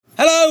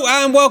Hello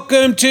and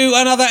welcome to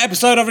another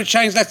episode of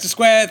Richard's Leicester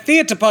Square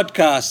Theatre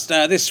Podcast.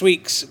 This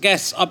week's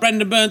guests are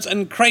Brendon Burns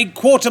and Craig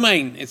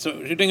Quartermaine.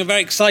 We're doing a very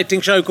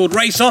exciting show called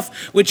Race Off,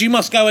 which you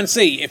must go and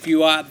see. If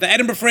you are at the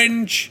Edinburgh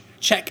Fringe,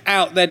 check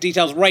out their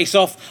details, Race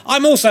Off.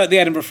 I'm also at the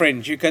Edinburgh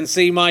Fringe. You can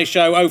see my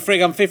show, Oh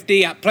Frig, I'm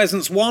 50, at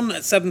Pleasance 1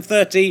 at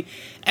 7:30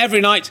 every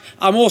night.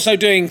 I'm also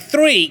doing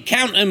 3,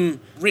 count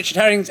 'em, Richard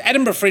Herring's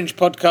Edinburgh Fringe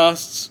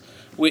podcasts,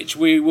 which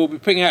we will be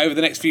putting out over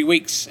the next few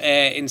weeks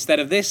instead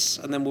of this,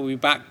 and then we'll be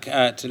back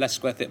to Leicester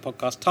Square Theatre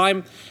Podcast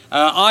time.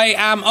 I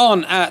am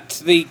on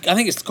at I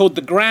think it's called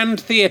the Grand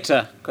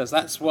Theatre, because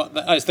that's what,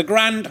 it's the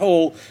Grand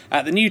Hall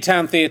at the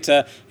Newtown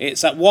Theatre.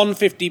 It's at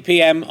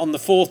 1:50pm on the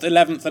 4th,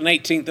 11th and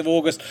 18th of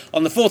August.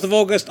 On the 4th of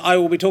August, I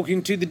will be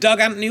talking to the Doug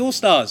Anthony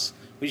All-Stars,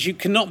 which you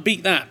cannot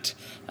beat that.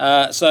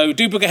 So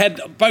do book ahead.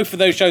 Both of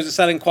those shows are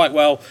selling quite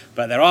well,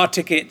 but there are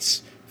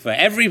tickets for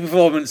every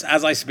performance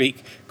as I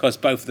speak, because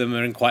both of them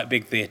are in quite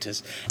big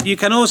theatres. You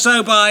can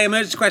also buy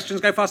Emergency Questions,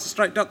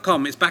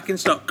 gofasterstroke.com. It's back in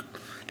stock.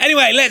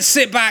 Anyway, let's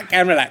sit back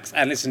and relax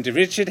and listen to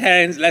Richard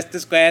Herring's Leicester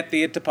Square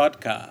Theatre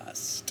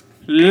Podcast.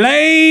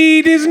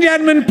 Ladies and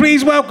gentlemen,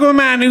 please welcome a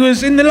man who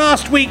has in the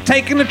last week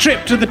taken a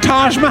trip to the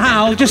Taj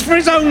Mahal just for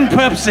his own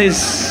purposes.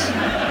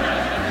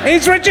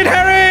 It's Richard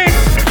Herring!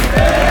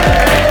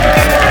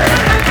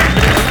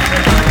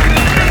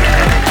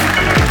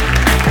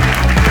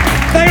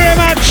 Thank you very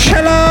much.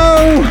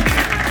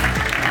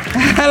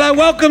 Hello,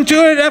 welcome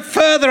to a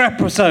further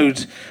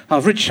episode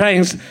of Richard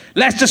Herring's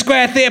Leicester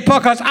Square Theatre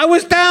Podcast. I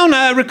was down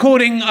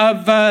recording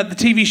of the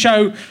TV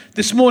show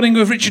this morning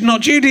with Richard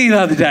Not Judy the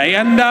other day,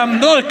 and a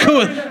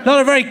lot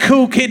of very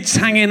cool kids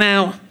hanging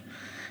out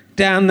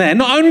down there.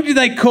 Not only do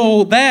they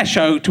call their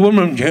show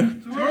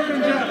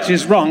Twumringer, which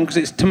is wrong because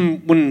it's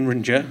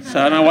Twumringer, so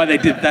I don't know why they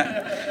did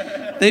that.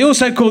 They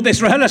also called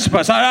this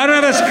rehearsal. So I don't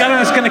know if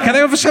that's going to count.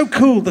 They were so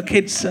cool, the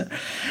kids at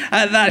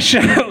that show.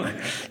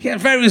 Yeah,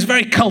 it was a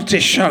very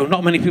cultish show.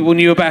 Not many people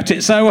knew about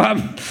it. So,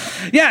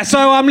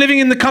 so I'm living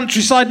in the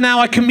countryside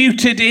now. I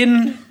commuted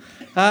in.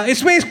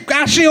 It's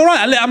actually all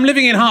right. I'm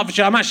living in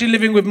Hertfordshire. I'm actually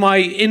living with my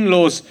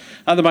in-laws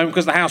at the moment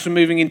because the house we're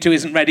moving into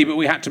isn't ready, but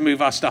we had to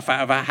move our stuff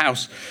out of our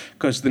house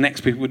because the next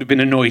people would have been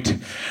annoyed.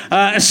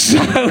 So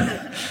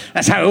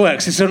that's how it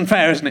works. It's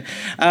unfair, isn't it?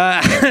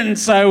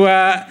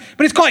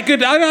 But it's quite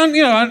good.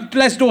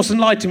 Les Dawson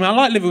lied to me. I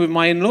like living with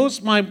my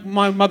in-laws. My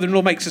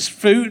mother-in-law makes us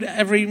food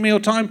every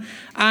mealtime,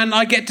 and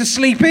I get to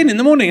sleep in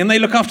the morning, and they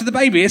look after the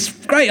baby. It's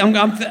great. I'm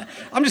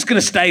just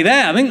going to stay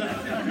there, I think.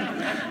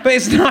 But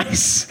it's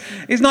nice.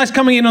 It's nice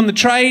coming in on the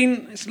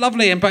train. It's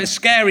lovely, but it's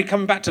scary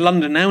coming back to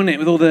London now, isn't it?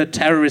 With all the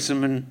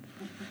terrorism, and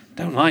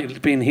don't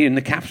like being here in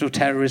the capital,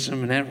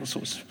 terrorism and all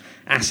sorts of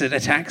acid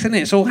attacks, isn't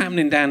it? It's all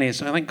happening down here.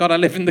 So thank God I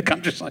live in the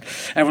countryside.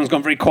 Everyone's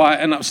gone very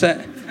quiet and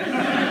upset.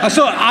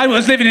 I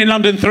was living in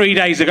London 3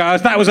 days ago.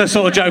 That was a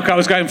sort of joke I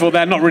was going for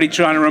there. Not really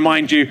trying to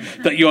remind you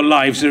that your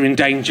lives are in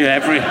danger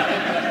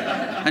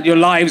and your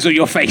lives are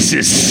your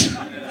faces.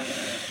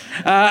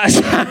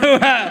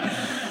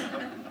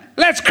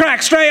 Let's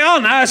crack straight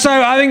on. So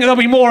I think there'll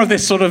be more of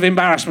this sort of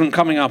embarrassment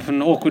coming up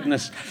and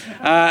awkwardness.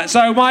 I've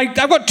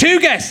got 2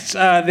 guests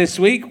this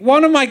week.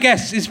 One of my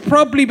guests is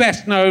probably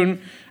best known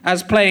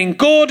as playing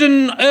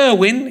Gordon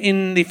Irwin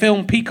in the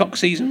film Peacock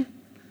Season.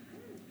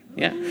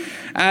 Yeah.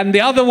 And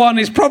the other one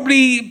is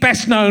probably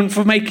best known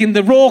for making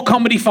the Raw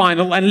comedy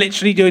final and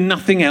literally doing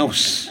nothing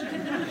else.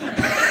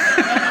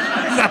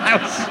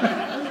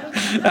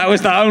 That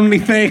was the only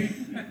thing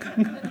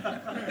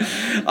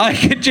I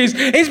could choose.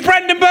 It's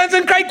Brendon Burns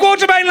and Craig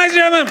Quartermaine, ladies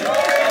and gentlemen.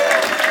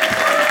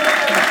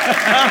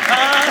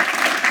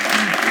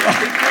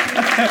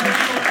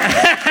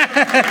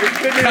 We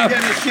couldn't even get a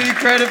shitty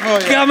credit for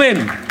you. Come in,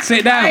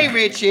 sit down. Hey,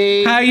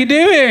 Richie. How you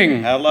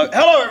doing? Hello,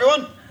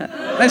 everyone.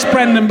 That's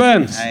Brendon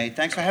Burns. Hey,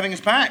 thanks for having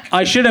us back.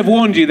 I should have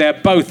warned you, they're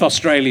both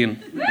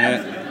Australian.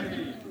 Yeah.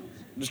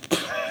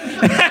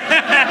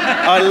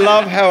 I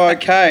love how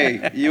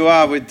okay you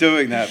are with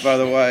doing that, by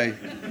the way.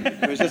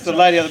 There was just a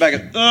lady on the back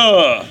of,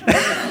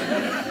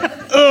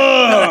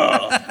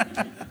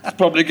 it's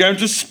probably going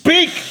to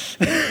speak.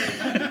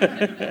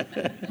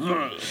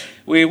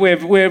 We're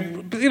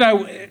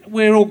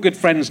all good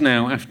friends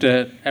now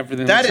after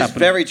everything that's happened. That is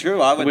very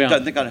true. I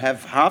don't think I'd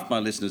have half my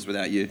listeners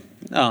without you.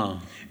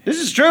 Oh. This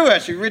is true,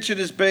 actually. Richard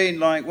has been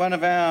like one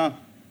of our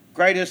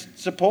greatest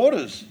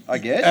supporters, I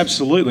guess.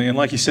 Absolutely, and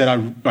like you said,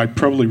 I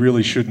probably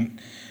really shouldn't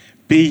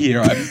be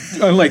here. I'm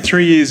only like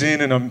 3 years in,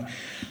 and I'm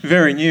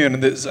very new,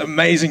 and there's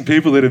amazing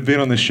people that have been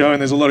on the show,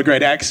 and there's a lot of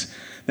great acts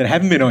that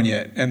haven't been on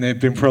yet, and they've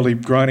been probably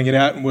grinding it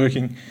out and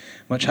working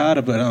much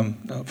harder, but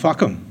fuck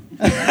them.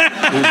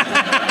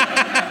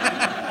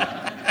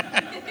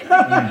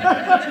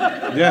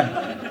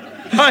 Yeah.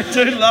 I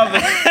do love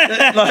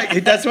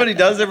it. That's what he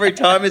does every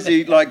time is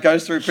he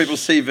goes through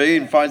people's CV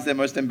and finds their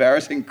most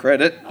embarrassing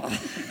credit.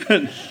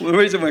 And the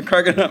reason we're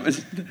cracking up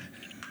is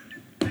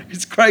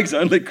it's Craig's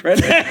only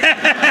credit.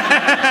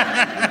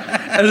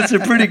 And it's a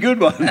pretty good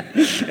one.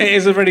 It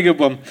is a pretty good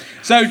one.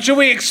 So shall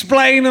we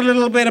explain a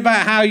little bit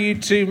about how you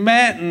two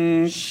met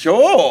and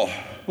sure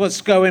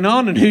what's going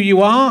on and who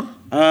you are?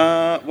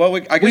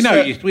 I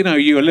guess We know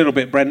you a little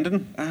bit,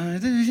 Brendon.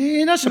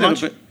 Not so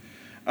much. Bit.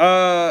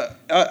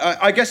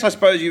 I guess I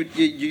suppose you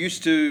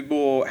used to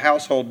more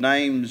household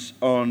names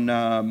on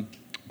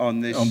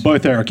this. On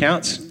both our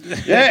accounts.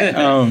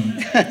 Yeah.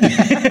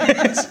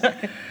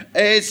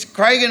 It's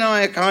Craig and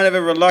I are kind of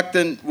a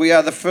reluctant. We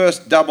are the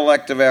first double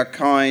act of our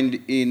kind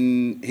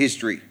in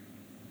history.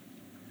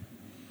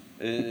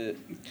 There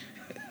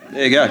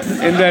you go.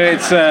 In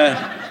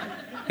that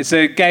it's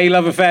a gay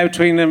love affair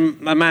between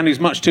a man who's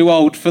much too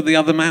old for the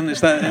other man.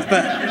 Is that?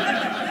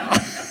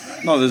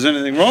 No, there's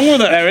anything wrong with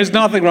it. There is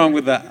nothing wrong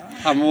with that.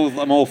 I'm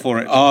all for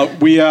it.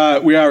 We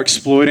are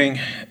exploiting.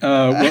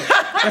 Are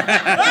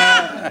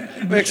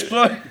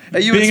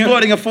you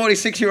exploiting a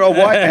 46-year-old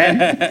white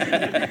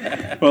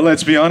man? Well,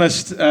 let's be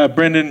honest.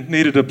 Brendon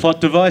needed a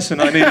plot device,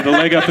 and I needed a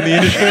leg up in the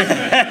industry.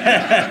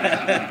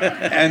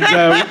 And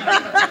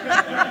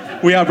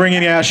we are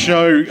bringing our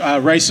show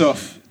Race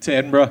Off to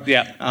Edinburgh.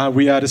 Yeah.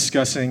 We are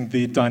discussing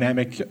the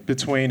dynamic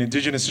between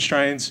Indigenous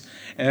Australians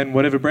and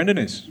whatever Brendon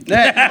is.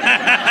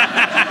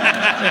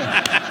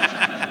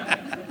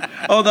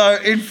 Although,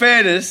 in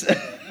fairness,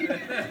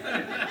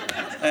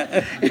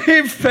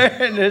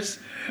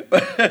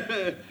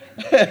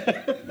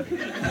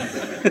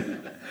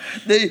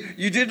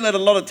 you did let a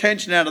lot of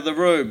tension out of the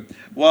room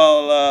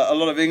while a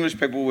lot of English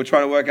people were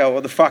trying to work out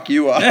what the fuck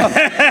you are.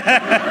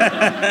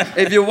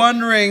 If you're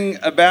wondering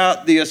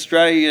about the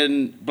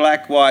Australian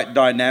black-white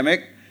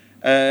dynamic,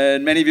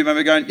 and many of you may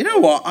be going, you know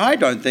what, I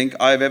don't think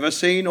I've ever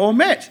seen or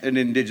met an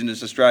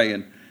Indigenous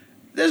Australian.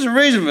 There's a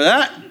reason for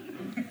that.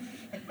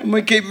 And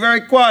we keep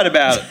very quiet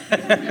about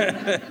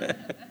it.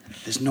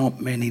 There's not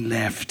many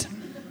left.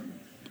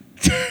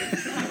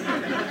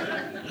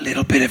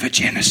 Little bit of a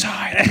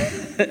genocide.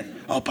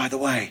 Oh, by the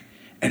way,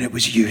 and it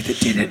was you that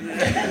did it.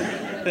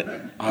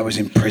 I was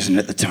in prison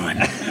at the time.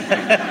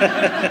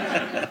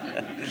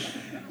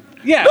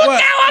 Yeah.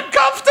 Look how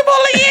uncomfortable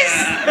he is!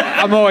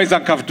 I'm always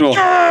uncomfortable.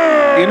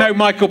 You know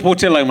Michael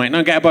Portillo, mate.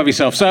 Don't get above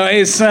yourself. So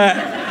it's...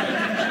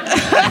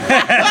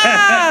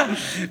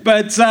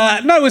 but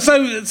no,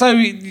 so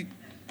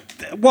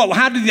what?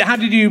 How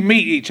did you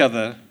meet each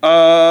other?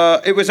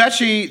 It was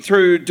actually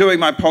through doing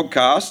my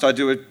podcast. I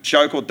do a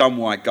show called Dumb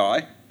White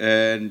Guy,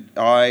 and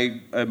I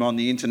am on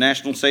the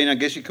international scene, I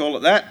guess you call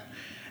it that.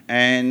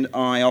 And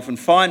I often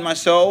find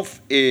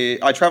myself,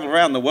 I travel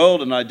around the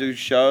world and I do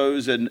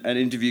shows and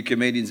interview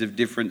comedians of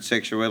different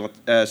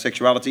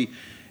sexuality,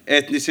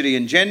 ethnicity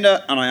and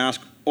gender, and I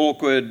ask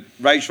awkward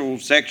racial,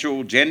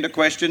 sexual, gender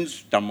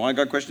questions, dumb white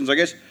guy questions, I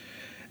guess.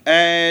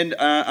 And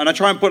I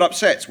try and put up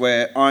sets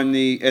where I'm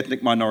the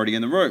ethnic minority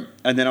in the room.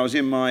 And then I was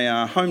in my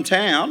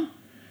hometown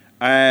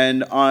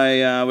and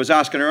I was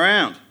asking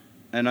around.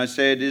 And I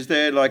said, is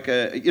there like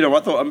I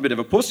thought I'm a bit of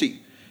a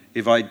pussy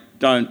if I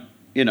don't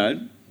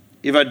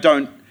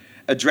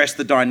address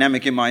the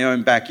dynamic in my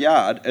own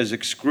backyard, as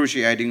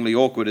excruciatingly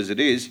awkward as it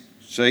is.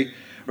 See?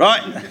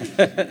 Right?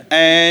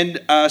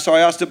 And so I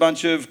asked a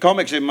bunch of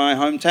comics in my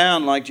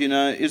hometown, like,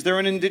 is there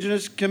an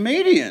Indigenous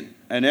comedian?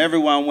 And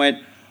everyone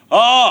went,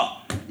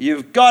 oh,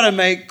 you've got to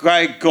meet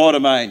Craig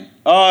Quartermaine.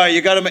 Oh,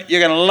 you're going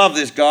to love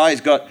this guy.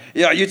 He's got,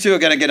 you two are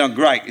going to get on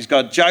great. He's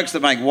got jokes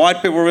that make white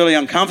people really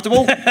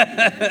uncomfortable,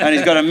 and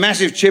he's got a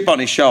massive chip on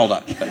his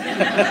shoulder.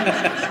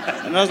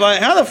 And I was like,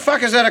 how the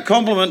fuck is that a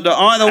compliment to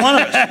either one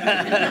of us?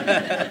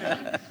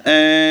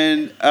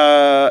 And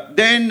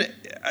then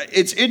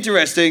it's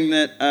interesting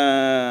that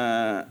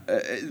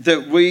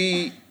that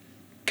we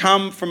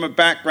come from a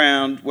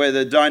background where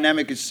the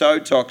dynamic is so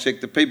toxic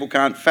that people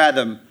can't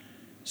fathom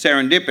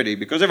serendipity,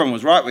 because everyone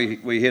was right.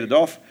 We hit it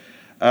off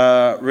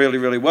really,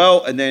 really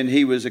well. And then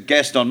he was a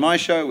guest on my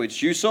show,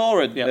 which you saw,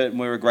 and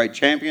we're a great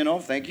champion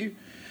of. Thank you.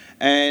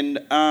 And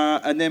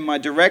then my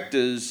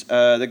directors,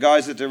 the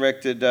guys that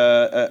directed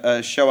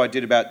a show I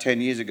did about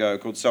 10 years ago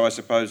called So I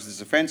Suppose This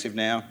Is Offensive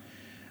Now,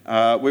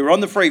 we were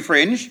on the Free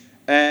Fringe,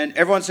 and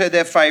everyone said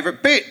their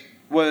favourite bit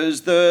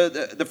was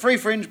the Free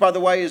Fringe, by the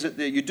way, is that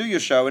you do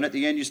your show, and at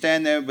the end you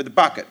stand there with a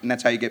bucket, and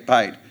that's how you get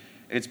paid.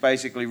 It's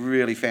basically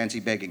really fancy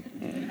begging.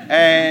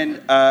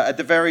 And at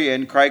the very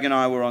end, Craig and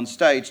I were on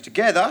stage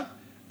together,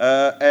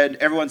 and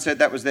everyone said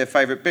that was their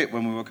favourite bit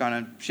when we were kind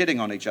of shitting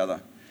on each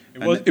other.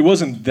 It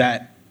wasn't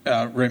that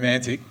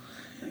romantic.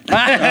 Because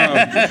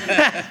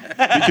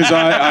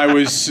I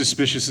was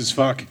suspicious as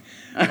fuck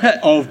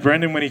of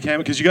Brendon when he came,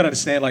 because you got to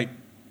understand, like,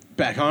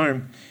 back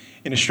home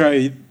in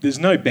Australia, there's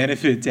no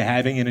benefit to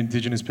having an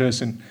Indigenous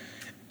person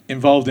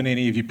involved in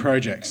any of your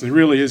projects. There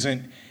really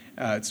isn't.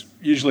 It's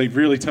usually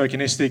really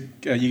tokenistic.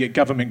 You get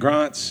government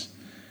grants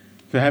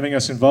for having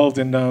us involved,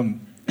 and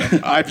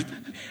I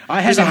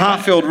It's a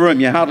half-filled room.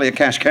 You're hardly a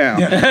cash cow.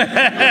 Yeah.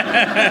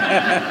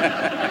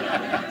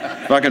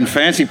 Fucking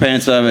fancy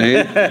pants over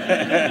here.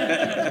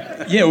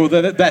 Yeah, well,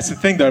 that's the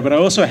thing, though. But I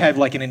also have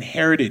like an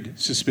inherited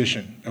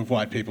suspicion of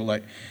white people.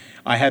 Like,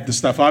 I have the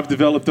stuff I've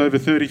developed over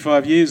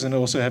 35 years, and I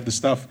also have the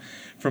stuff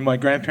from my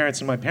grandparents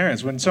and my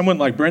parents. When someone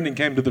like Brendon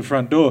came to the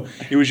front door,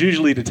 it was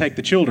usually to take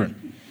the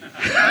children.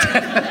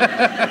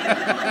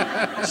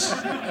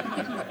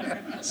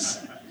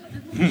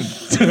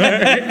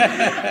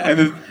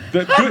 And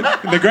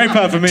the great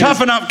part for me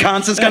Toughen up,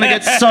 cunts. It's going to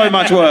get so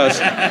much worse.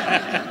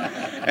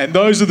 and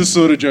those are the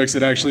sort of jokes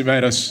that actually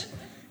made us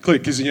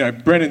click, because,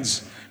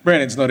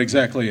 Brendon's not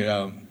exactly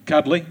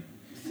cuddly.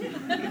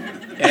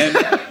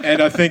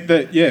 And I think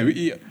that,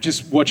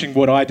 just watching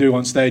what I do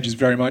on stage is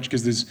very much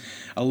because there's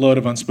a lot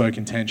of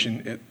unspoken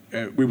tension.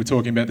 We were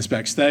talking about this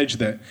backstage,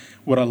 that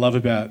what I love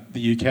about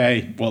the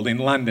UK, well, in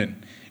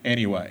London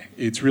anyway,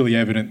 it's really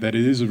evident that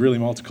it is a really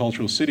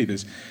multicultural city.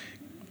 There's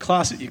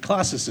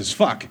classist as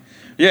fuck.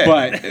 Yeah.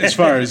 But as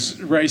far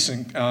as race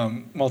and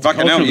multiculturalism...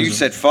 Fucking hell, you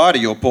set fire to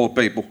your poor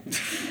people.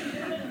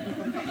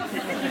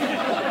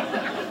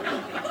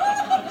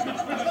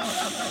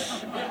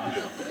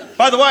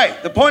 By the way,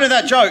 the point of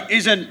that joke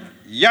isn't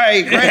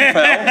yay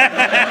Grenfell.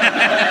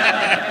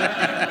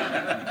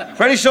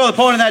 Pretty sure the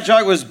point of that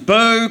joke was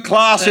boo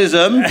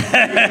classism.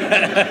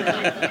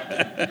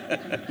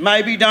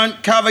 Maybe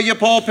don't cover your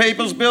poor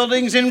people's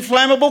buildings in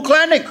flammable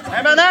cladding.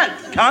 How about that,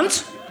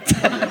 cunts?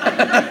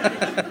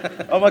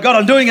 Oh my God,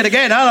 I'm doing it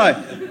again, aren't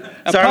I?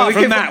 Apart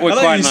from that, we're I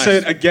thought quite you nice.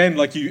 said again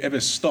like you ever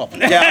stopped.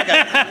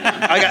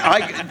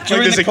 Yeah,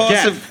 during the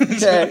course of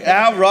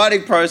our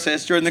writing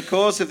process, during the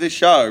course of this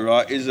show,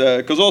 right, is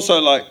because also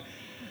like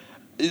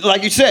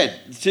you said,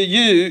 to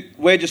you,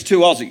 we're just two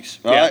Aussies,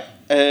 right? Yeah.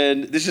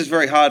 And this is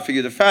very hard for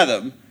you to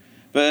fathom,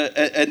 but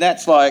and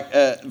that's like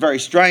very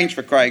strange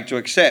for Craig to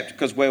accept,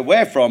 because where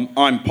we're from,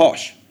 I'm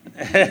posh.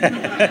 See,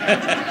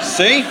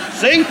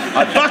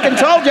 I fucking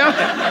told you.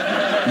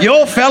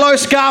 Your fellow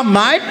scum,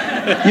 mate.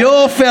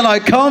 Your fellow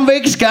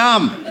convict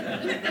scum.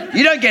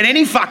 You don't get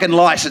any fucking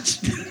licence.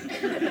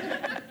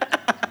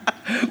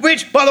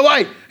 Which, by the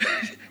way,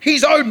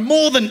 he's owed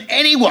more than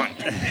anyone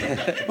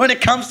when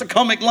it comes to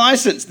comic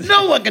licence.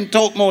 No one can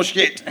talk more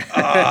shit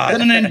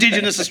than an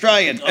Indigenous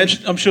Australian.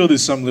 I'm sure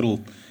there's some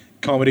little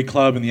comedy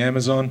club in the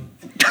Amazon.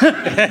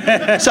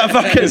 Some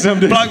fucking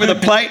bloke with a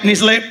plate in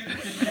his lip.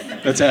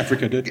 That's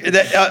Africa, dude.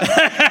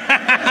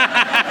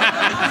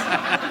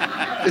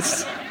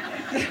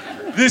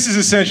 This is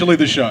essentially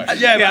the show.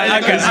 Yeah,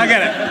 I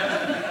get it.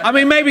 I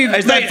mean, maybe...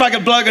 There's that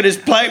fucking bloke at his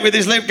plate with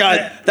his lip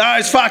going,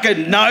 those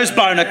fucking nose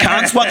boner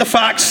cunts, what the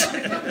fucks?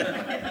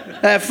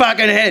 That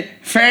fucking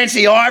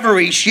fancy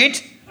ivory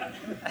shit.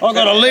 I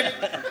got a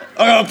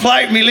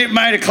plate with my lip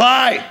made of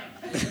clay.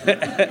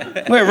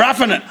 We're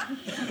roughing it.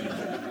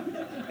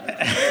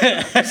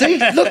 See,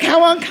 look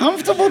how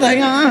uncomfortable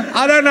they are.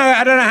 I don't know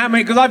how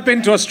many, because I've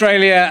been to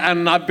Australia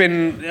and I've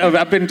been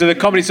to the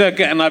comedy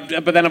circuit, and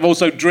but then I've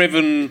also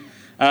driven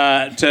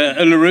to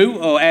Uluru,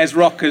 or Ayers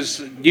Rock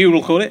as you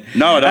will call it.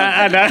 No,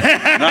 I don't.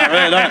 No,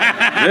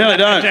 I really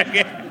don't.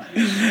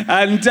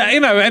 And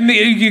and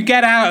you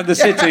get out of the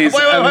cities.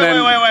 Wait.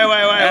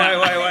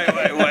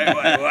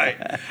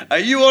 Are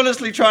you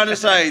honestly trying to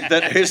say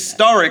that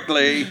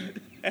historically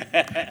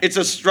it's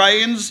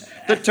Australians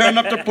that turn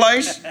up to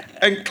place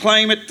and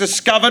claim it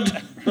discovered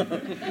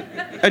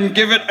and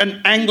give it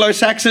an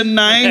Anglo-Saxon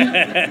name?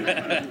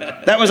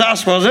 That was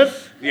us, was it?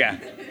 Yeah.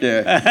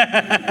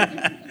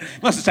 Yeah.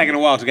 Must have taken a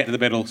while to get to the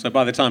middle, so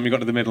by the time you got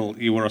to the middle,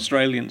 you were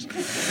Australians. Oh,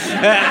 look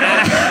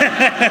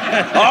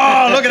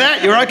at that.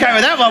 You were okay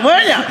with that one,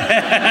 weren't you?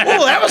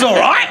 Oh, that was all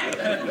right.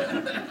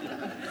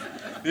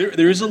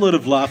 There is a lot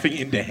of laughing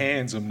into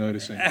hands, I'm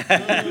noticing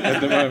at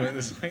the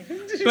moment.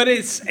 But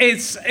it's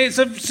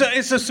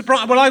a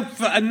surprise. Well, in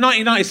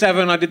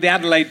 1997, I did the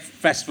Adelaide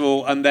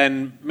Festival, and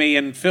then me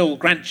and Phil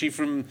Granchi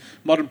from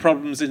Modern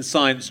Problems in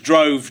Science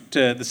drove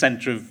to the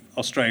centre of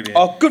Australia.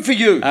 Oh, good for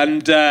you.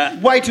 And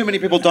way too many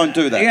people don't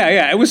do that.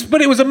 Yeah. It was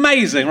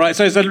amazing, right?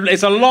 So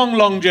it's a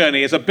long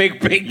journey. It's a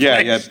big place.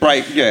 Yeah,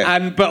 break.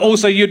 Yeah. But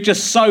also you're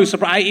just so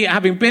surprised,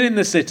 having been in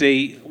the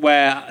city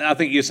where I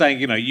think you're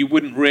saying you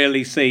wouldn't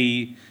really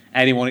see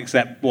anyone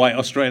except white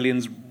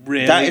Australians.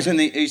 Really. That is in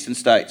the eastern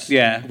states.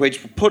 Yeah.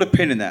 Which, put a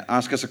pin in that.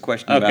 Ask us a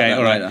question about that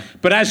all right. later.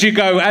 But as you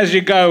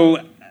go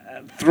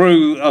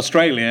through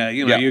Australia,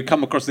 you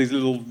come across these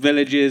little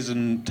villages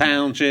and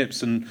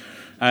townships, and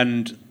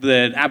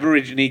the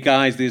Aborigine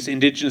guys, these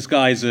Indigenous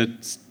guys, are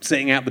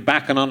sitting out the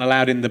back and aren't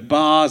allowed in the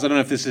bars. I don't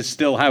know if this is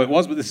still how it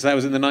was, but this is how it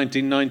was in the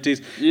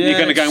 1990s. Yeah, you're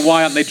going to go,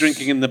 why aren't they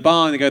drinking in the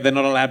bar? And they go, they're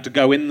not allowed to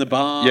go in the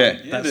bar. Yeah.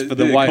 That's for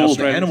the white called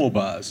Australians. animal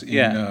bars,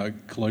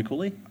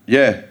 colloquially.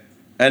 Yeah.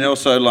 And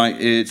also,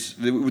 this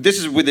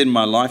is within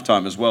my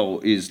lifetime as well,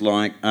 is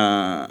like,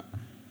 up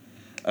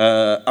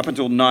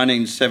until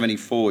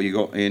 1974, you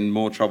got in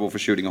more trouble for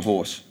shooting a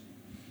horse.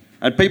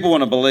 And people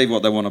want to believe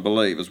what they want to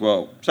believe as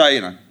well.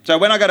 So, so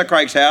when I go to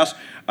Craig's house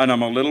and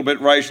I'm a little bit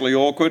racially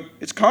awkward,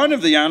 it's kind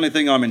of the only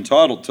thing I'm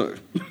entitled to,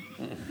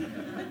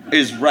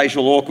 is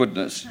racial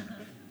awkwardness.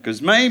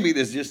 Because maybe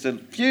there's just a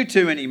few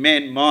too many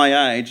men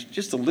my age,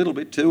 just a little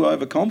bit too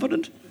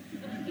overconfident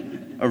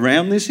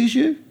around this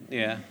issue.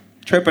 Yeah.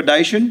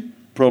 Trepidation,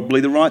 probably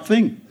the right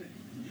thing.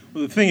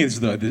 Well, the thing is,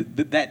 though,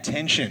 that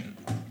tension,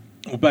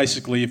 well,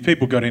 basically, if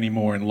people got any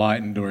more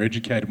enlightened or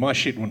educated, my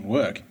shit wouldn't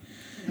work.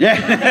 Yeah.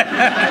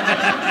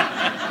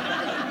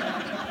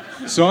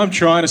 So I'm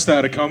trying to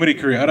start a comedy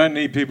career. I don't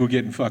need people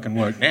getting fucking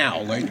woke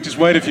now. Like, just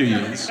wait a few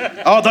years.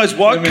 Oh, those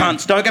woke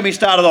cunts. Don't get me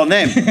started on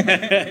them.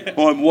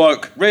 I'm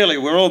woke. Really,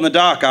 we're all in the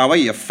dark, are we,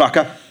 you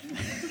fucker?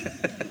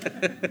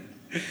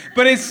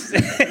 But it's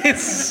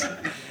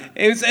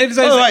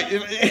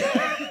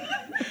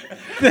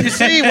You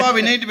see why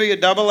we need to be a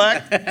double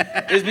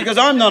act? Is because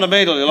I'm not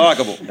immediately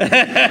likeable.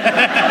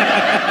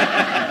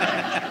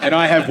 And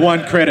I have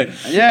one credit.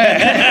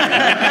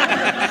 Yeah.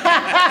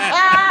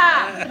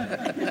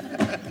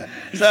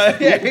 So,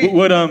 yeah.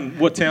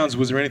 What towns,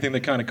 was there anything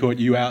that kind of caught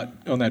you out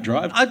on that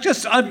drive?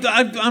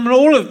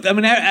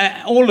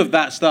 all of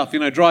that stuff,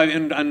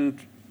 driving and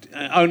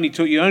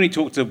you only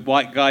talk to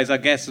white guys, I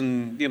guess,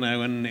 and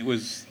it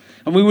was,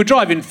 and we were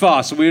driving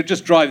fast, so we were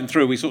just driving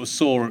through. We sort of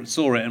saw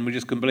it, and we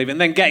just couldn't believe it.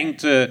 And then getting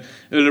to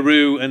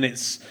Uluru, and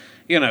it's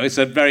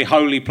a very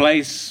holy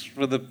place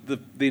for the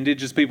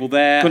indigenous people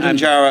there.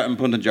 Puntunjara and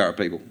Puntunjara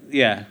people.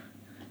 Yeah,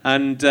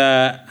 and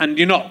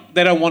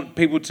they don't want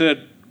people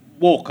to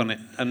walk on it,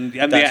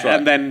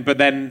 but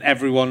then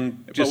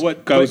everyone just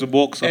goes and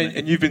walks on it.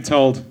 And you've been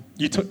told.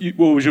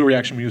 What was your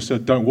reaction when you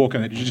said don't walk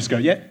on it? Did you just go,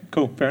 yeah,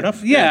 cool, fair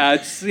enough?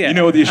 Yeah. You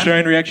know what the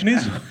Australian reaction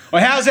is?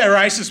 Well, how's that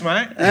racist,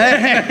 mate?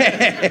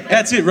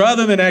 That's it.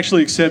 Rather than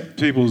actually accept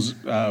people's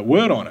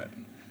word on it,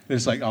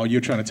 it's like, oh, you're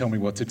trying to tell me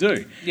what to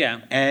do.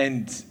 Yeah.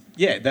 And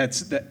yeah,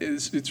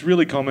 it's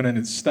really common, and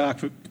it's stark.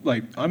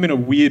 Like, I'm in a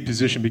weird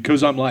position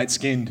because I'm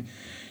light-skinned,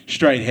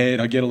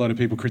 straight-haired. I get a lot of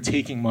people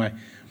critiquing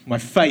my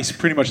face,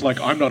 pretty much like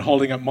I'm not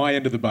holding up my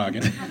end of the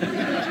bargain.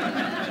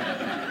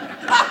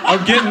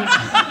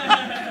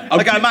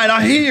 Okay, mate,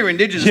 I hear you're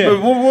Indigenous,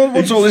 but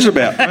what's all this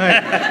about? Mate,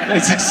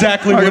 that's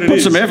exactly what it is.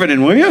 Put some effort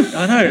in, will you?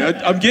 I know.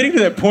 I'm getting to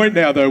that point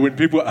now, though, when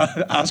people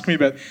ask me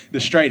about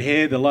the straight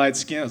hair, the light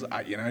skin. I was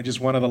like,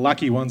 just one of the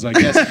lucky ones, I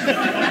guess.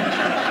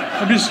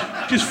 I'm just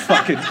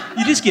fucking.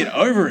 You just get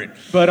over it.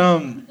 But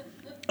I'm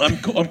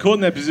caught in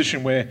that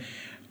position where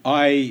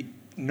I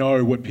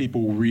know what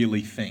people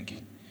really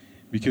think,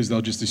 because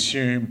they'll just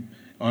assume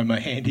I'm a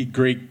handy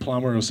Greek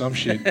plumber or some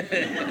shit,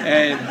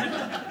 and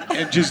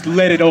just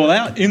let it all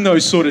out in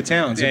those sort of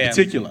towns in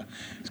particular,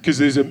 because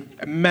there's a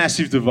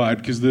massive divide.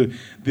 Because the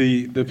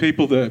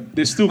people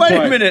they're still Wait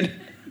a minute.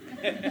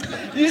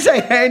 Did you say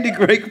handy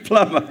Greek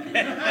plumber?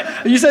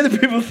 You say the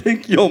people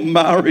think you're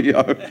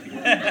Mario.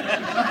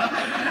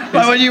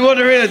 Like when you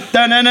wander in,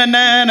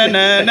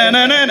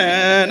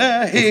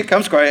 here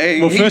comes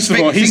Craig. Well, first of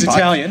all, he's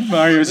Italian.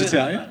 Mario's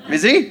Italian.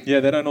 Is he?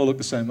 Yeah, they don't all look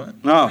the same, mate.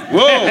 Oh,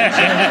 whoa!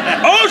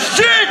 Oh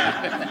shit!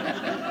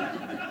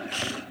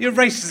 You're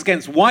racist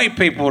against white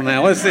people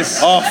now. What's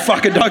this? Oh,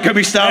 fucking don't get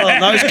me started on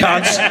those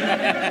cunts.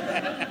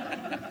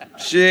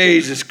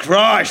 Jesus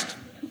Christ.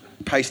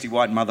 Pasty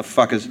white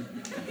motherfuckers.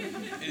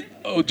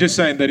 Oh, just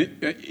saying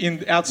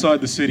that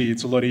outside the city,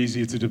 it's a lot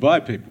easier to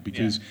divide people,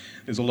 because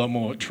there's a lot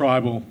more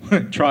tribal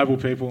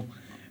people.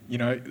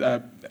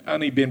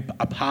 Only been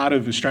a part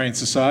of Australian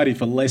society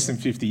for less than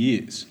 50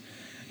 years.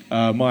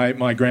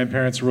 My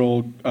grandparents were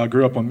all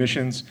grew up on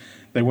missions.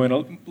 They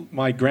weren't.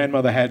 My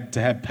grandmother had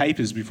to have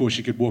papers before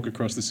she could walk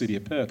across the city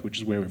of Perth, which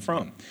is where we're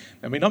from.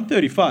 I mean, I'm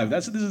 35.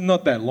 This is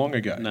not that long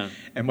ago. No.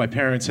 And my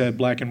parents had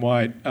black and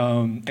white.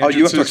 You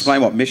have to explain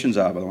what missions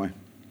are, by the way.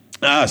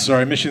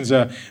 Sorry. Missions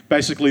are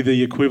basically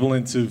the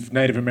equivalent of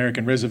Native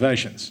American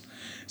reservations.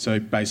 So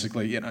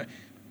basically,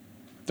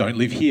 don't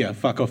live here,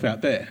 fuck off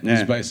out there. Yeah.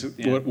 Is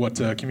basically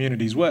what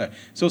communities were.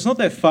 So it's not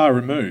that far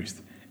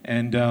removed.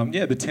 And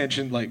the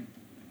tension, like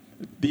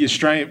the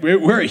Australian,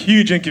 we're a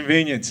huge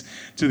inconvenience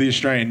to the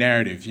Australian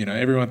narrative.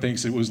 Everyone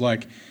thinks it was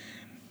like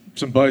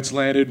some boats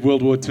landed,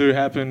 World War II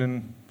happened,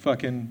 and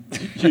fucking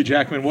Hugh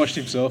Jackman washed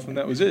himself, and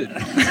that was it.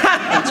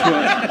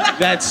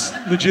 That's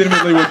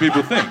legitimately what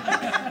people think.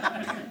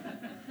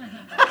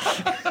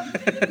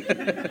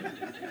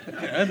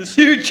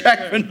 Hugh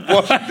Jackman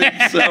washed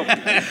himself.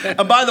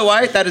 And by the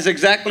way, that is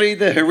exactly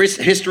the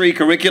history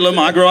curriculum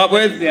I grew up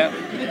with.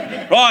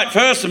 Yeah. Right,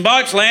 first some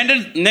boats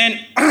landed, and then,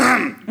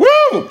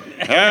 woo!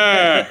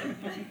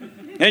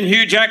 Then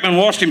Hugh Jackman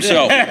washed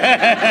himself.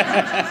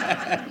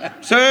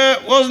 Sir,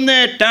 wasn't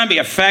there? Don't be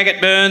a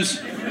faggot,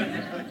 Burns.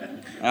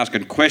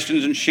 Asking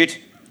questions and shit.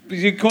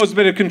 You caused a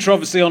bit of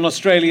controversy on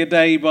Australia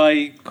Day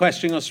by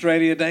questioning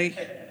Australia Day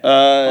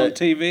on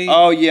TV.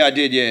 Oh, yeah, I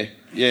did, yeah.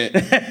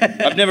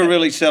 I've never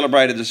really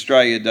celebrated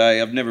Australia Day.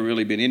 I've never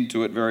really been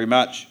into it very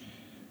much.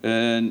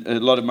 And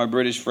a lot of my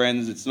British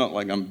friends, it's not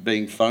like I'm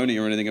being phony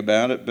or anything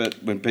about it, but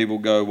when people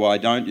go, why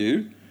don't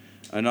you?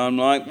 And I'm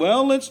like,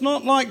 well, it's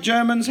not like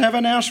Germans have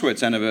an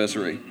Auschwitz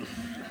anniversary.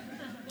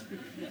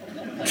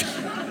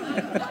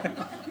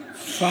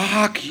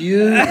 Fuck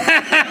you.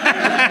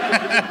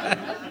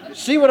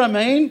 See what I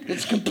mean?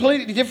 It's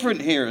completely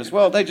different here as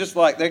well. They just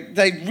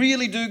they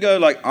really do go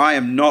like, I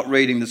am not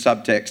reading the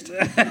subtext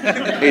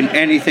in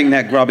anything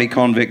that grubby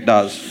convict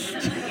does.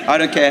 I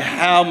don't care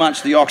how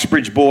much the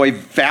Oxbridge boy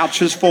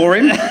vouches for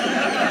him.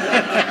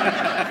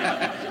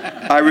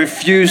 I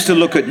refuse to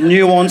look at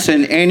nuance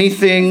in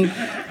anything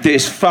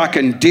this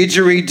fucking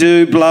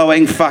didgeridoo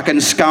blowing fucking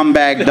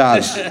scumbag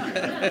does.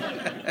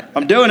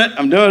 I'm doing it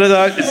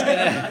though.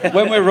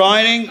 When we're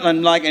writing,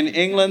 and like in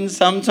England,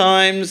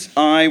 sometimes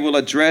I will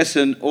address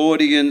an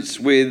audience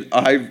with,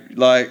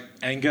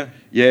 Anger?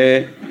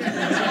 Yeah.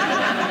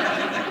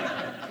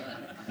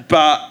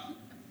 But,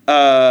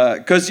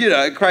 because,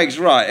 Craig's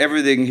right,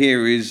 everything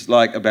here is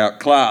like about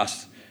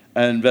class.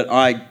 But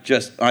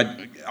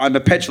I'm a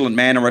petulant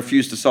man. I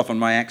refuse to soften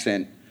my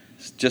accent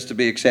just to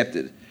be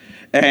accepted.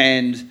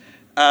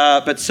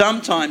 But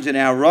sometimes in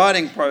our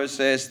writing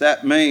process,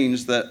 that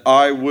means that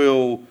I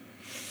will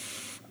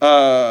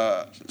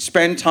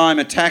spend time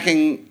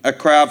attacking a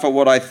crowd for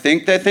what I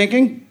think they're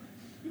thinking,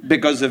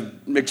 because of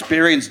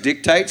experience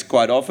dictates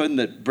quite often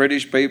that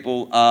British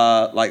people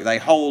are they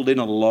hold in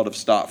a lot of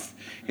stuff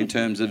in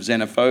terms of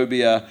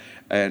xenophobia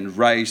and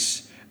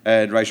race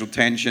and racial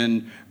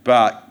tension,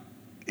 but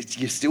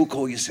you still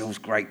call yourselves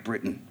Great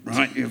Britain,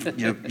 right? You're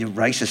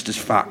racist as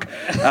fuck.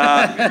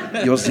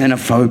 You're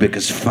xenophobic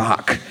as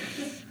fuck.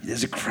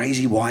 There's a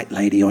crazy white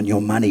lady on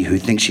your money who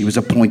thinks she was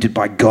appointed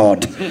by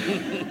God.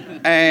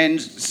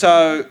 And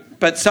so,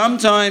 but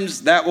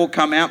sometimes that will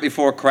come out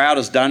before a crowd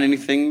has done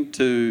anything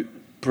to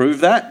prove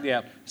that.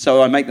 Yeah.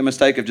 So I make the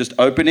mistake of just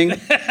opening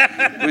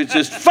with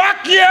just,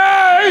 fuck you!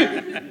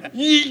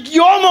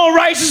 You're more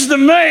racist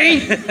than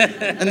me!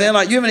 And they're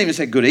like, you haven't even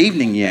said good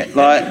evening yet.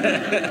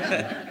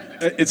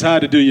 It's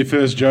hard to do your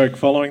first joke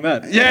following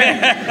that.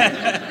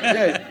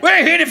 Yeah.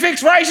 We're here to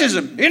fix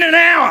racism in an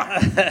hour.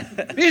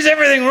 Here's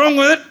everything wrong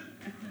with it.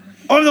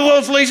 I'm the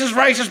world's least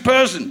racist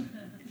person.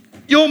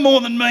 You're more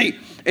than me.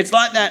 It's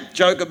like that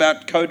joke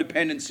about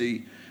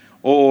codependency,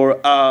 or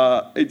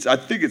I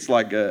think it's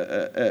like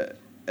an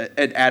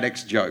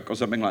addict's joke or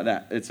something like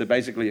that. It's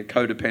basically a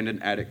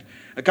codependent addict.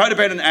 A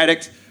codependent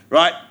addict,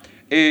 right,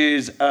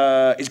 he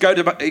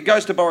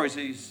goes to borrow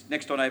his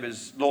next door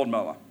neighbour's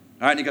lawnmower.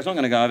 All right, and he goes, I'm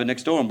going to go over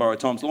next door and borrow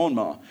Tom's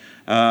lawnmower.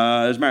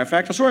 As a matter of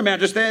fact, I saw him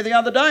out just there the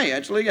other day,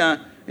 actually.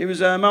 He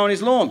was mowing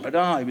his lawn, but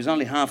he was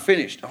only half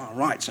finished. Oh,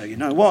 right, so you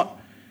know what?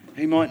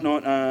 He might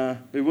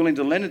not be willing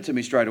to lend it to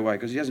me straight away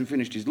because he hasn't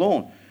finished his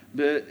lawn.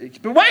 But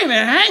wait a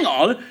minute, hang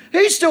on.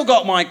 He's still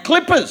got my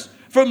clippers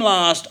from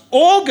last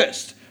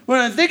August, when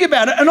I think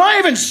about it. And I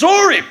even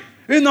saw him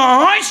in the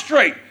high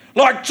street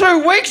like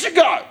 2 weeks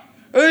ago.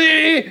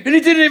 And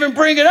he didn't even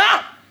bring it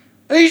up.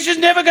 He's just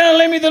never going to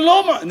lend me the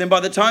lawnmower. And then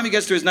by the time he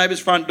gets to his neighbour's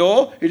front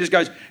door, he just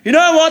goes, you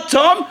know what,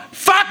 Tom?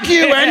 Fuck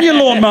you and your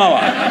lawnmower.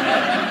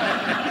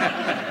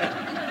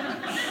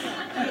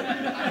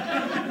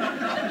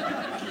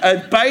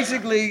 And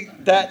basically,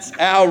 that's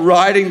our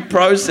writing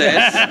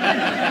process,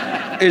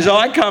 is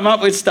I come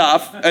up with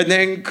stuff, and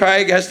then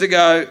Craig has to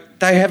go,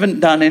 they haven't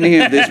done any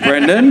of this,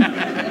 Brendon.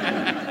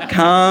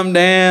 Calm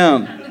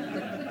down.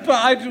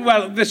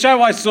 But the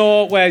show I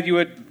saw where you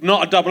were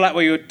not a double act,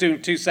 where you were doing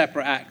two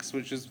separate acts,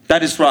 which is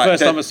that is right. The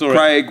first time I saw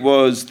Craig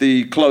was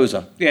the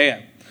closer.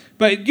 Yeah.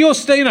 But you're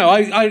still,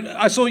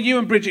 I saw you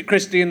and Bridget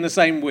Christie in the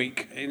same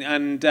week,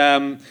 and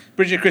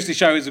Bridget Christie's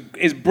show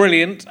is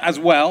brilliant as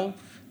well,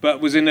 but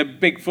was in a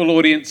big full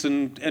audience,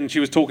 and she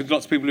was talking to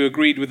lots of people who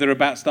agreed with her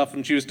about stuff,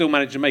 and she was still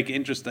managed to make it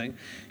interesting.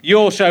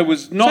 Your show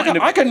was not.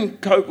 So I can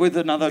cope with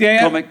another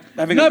comic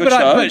having a good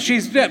show. But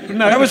she's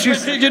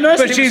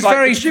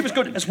she was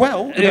good as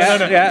well.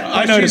 Yeah.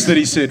 I noticed that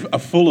he said a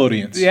full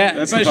audience. Yeah,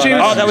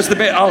 that was the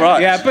bit. Oh,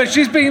 right. Yeah, but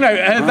she's been.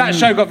 That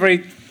show got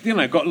very.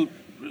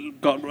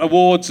 Got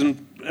awards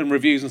and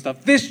reviews and stuff.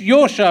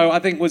 Your show, I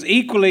think, was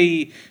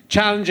equally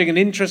challenging and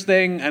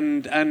interesting,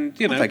 and thank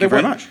you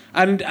very much.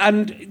 And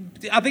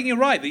I think you're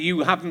right that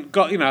you haven't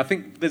got. I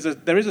think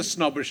there is a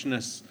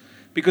snobbishness,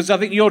 because I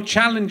think you're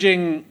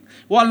challenging.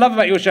 What I love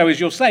about your show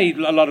is you'll say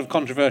a lot of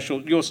controversial.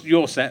 Your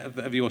set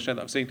of your show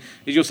that I've seen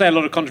is you'll say a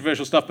lot of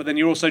controversial stuff, but then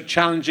you're also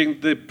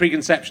challenging the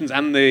preconceptions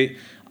and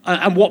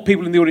what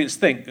people in the audience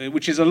think,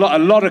 which is a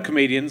lot of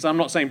comedians. I'm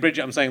not saying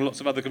Bridget. I'm saying lots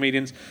of other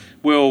comedians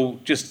will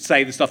just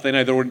say the stuff they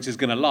know their audience is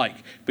going to like.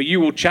 But you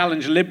will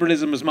challenge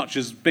liberalism as much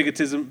as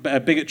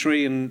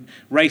bigotry and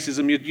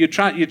racism.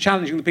 You're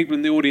challenging the people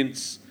in the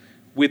audience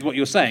with what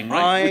you're saying,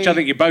 right? Which I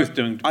think you're both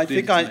doing. I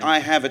think I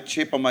have a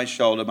chip on my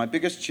shoulder. My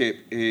biggest chip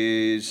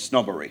is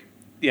snobbery.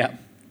 Yeah.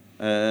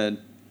 I'm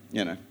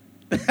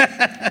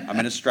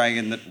an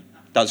Australian that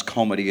does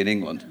comedy in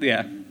England.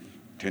 Yeah.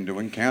 Tend to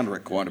encounter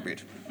it quite a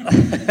bit.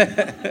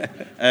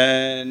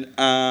 And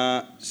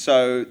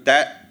so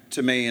that,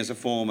 to me, is a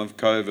form of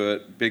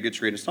covert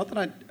bigotry. And it's not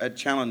that I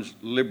challenge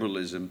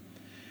liberalism.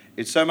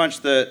 It's so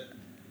much that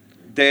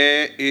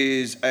there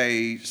is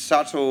a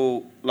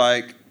subtle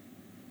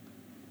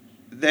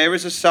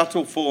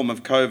form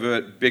of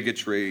covert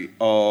bigotry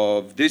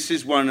of, this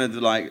is one of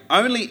the,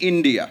 only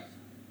India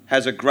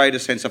has a greater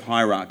sense of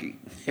hierarchy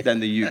than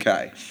the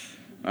UK.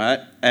 Right?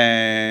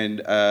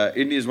 And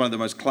India is one of the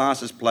most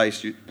classist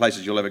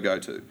places you'll ever go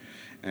to.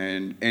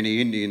 And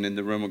any Indian in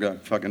the room will go,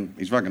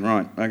 he's fucking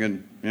right. I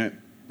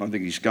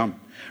think he's scum.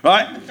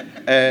 Right?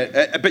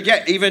 But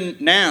yeah, even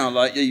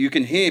now, you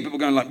can hear people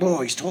going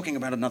whoa, he's talking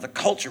about another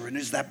culture, and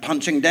is that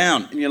punching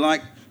down? And you're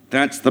like,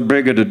 that's the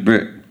bigoted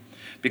bit.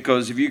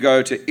 Because if you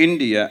go to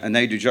India and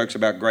they do jokes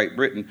about Great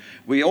Britain,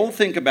 we all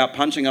think about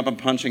punching up and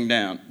punching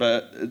down,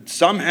 but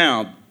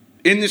somehow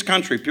in this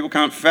country, people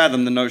can't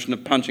fathom the notion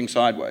of punching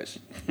sideways,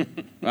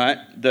 right?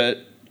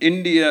 That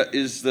India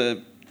is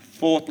the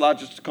 4th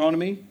largest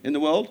economy in the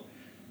world,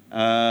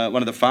 one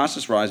of the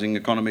fastest rising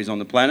economies on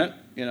the planet.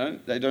 You know,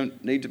 they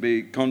don't need to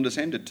be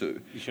condescended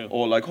to. Sure.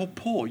 Or like, oh,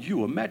 poor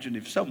you, imagine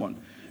if someone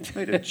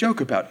made a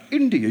joke about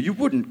India, you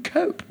wouldn't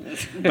cope.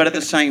 But at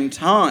the same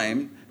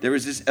time, there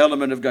is this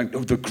element of going,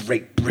 oh, the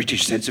great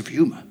British sense of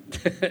humour.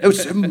 It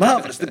was so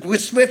marvellous.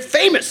 We're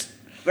famous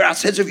for our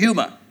sense of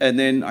humour. And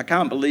then I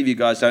can't believe you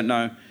guys don't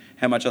know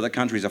how much other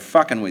countries are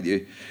fucking with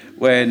you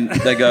when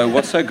they go,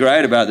 what's so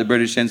great about the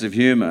British sense of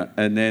humour?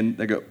 And then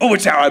they go, oh,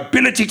 it's our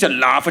ability to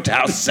laugh at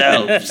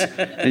ourselves.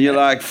 And you're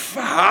like,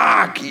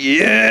 fuck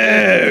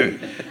you.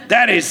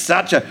 That is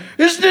such a...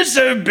 Isn't it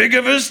so big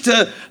of us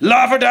to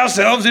laugh at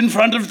ourselves in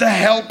front of the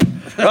help,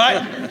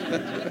 right?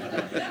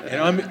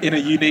 And I'm in a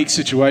unique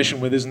situation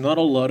where there's not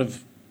a lot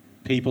of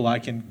people I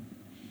can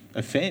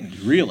offend,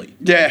 really.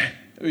 Yeah.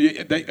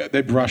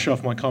 They brush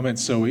off my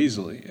comments so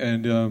easily.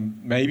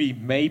 And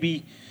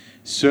maybe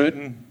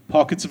certain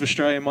pockets of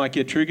Australia might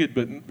get triggered,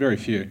 but very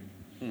few.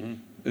 Mm-hmm.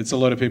 It's a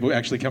lot of people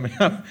actually coming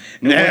up.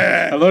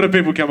 Yeah. A lot of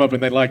people come up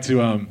and they like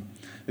to...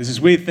 there's this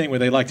weird thing where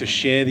they like to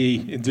share the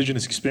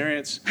Indigenous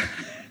experience,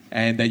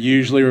 and that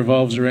usually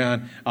revolves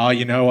around, oh,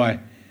 you know, I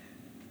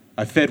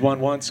fed one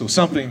once or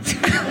something.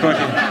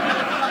 Fucking,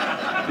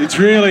 it's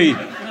really...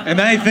 And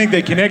they think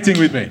they're connecting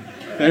with me.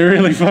 They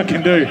really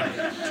fucking do.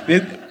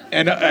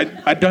 And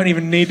I don't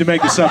even need to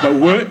make this up, but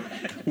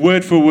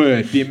word for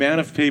word, the amount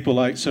of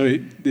people so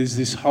there's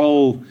this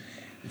whole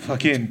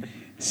fucking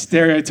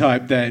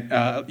stereotype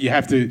that you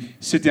have to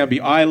sit down, be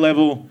eye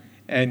level,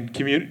 and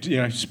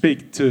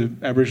speak to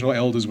Aboriginal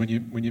elders when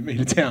you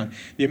meet a town.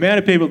 The amount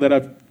of people that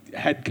I've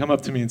had come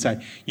up to me and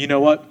say, you know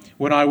what,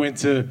 when I went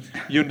to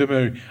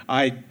Yuendamu,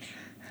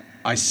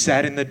 I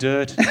sat in the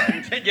dirt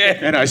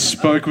and I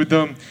spoke with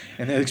them,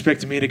 and they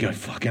expected me to go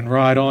fucking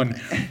right on.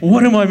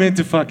 What am I meant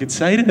to fucking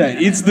say to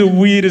that? It's the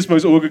weirdest,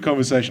 most awkward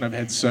conversation I've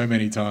had so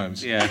many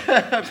times. Yeah.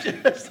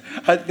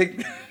 I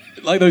think...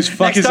 Like those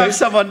fuckers... Next time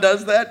someone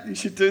does that, you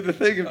should do the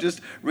thing of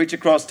just reach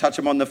across, touch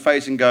them on the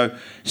face and go,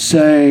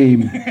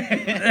 same.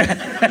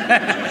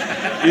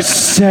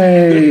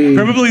 Same.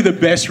 Probably the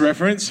best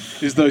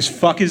reference is those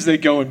fuckers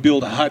that go and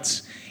build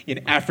huts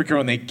in Africa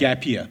on their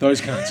gap year.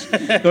 Those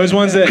cunts. Those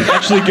ones that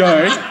actually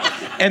go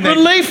and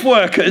relief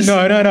workers.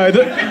 No.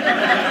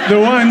 The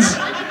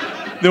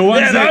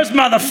ones that those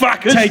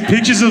motherfuckers take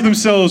pictures of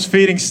themselves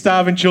feeding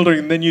starving children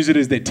and then use it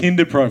as their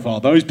Tinder profile.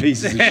 Those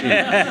pieces of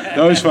shit.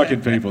 Those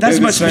fucking people. That's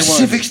the most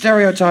specific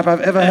stereotype I've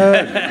ever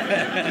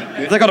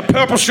heard. They got a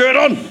purple shirt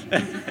on.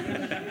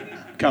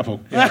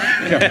 Couple.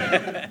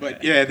 Yeah.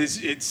 But yeah,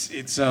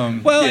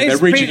 well, they're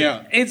reaching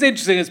out. It's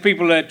interesting as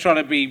people are trying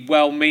to be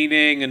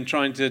well-meaning and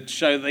trying to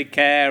show that they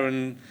care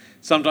and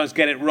sometimes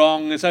get it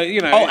wrong. And so,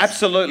 Oh,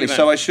 absolutely.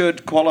 So I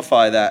should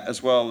qualify that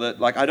as well, that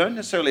I don't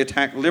necessarily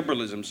attack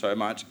liberalism so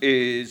much,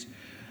 is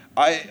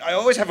I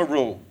always have a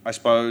rule, I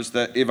suppose,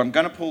 that if I'm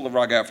going to pull the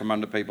rug out from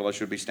under people, I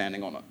should be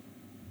standing on it.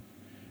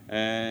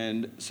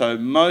 And so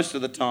most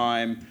of the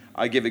time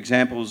I give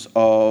examples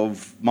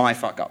of my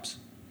fuck-ups.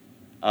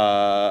 We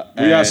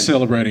are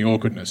celebrating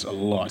awkwardness a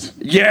lot.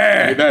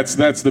 Yeah! That's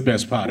the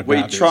best part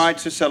about this. We try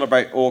to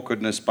celebrate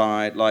awkwardness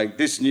by,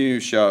 this new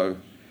show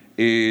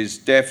is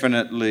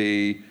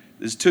definitely...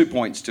 There's 2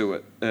 points to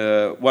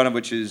it. One of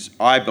which is,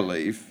 I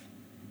believe,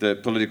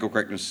 that political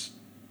correctness,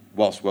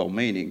 whilst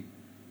well-meaning,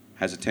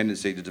 has a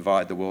tendency to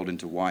divide the world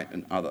into white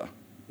and other.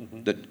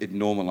 Mm-hmm. That it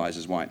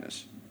normalises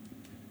whiteness.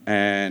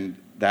 And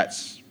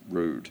that's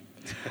rude.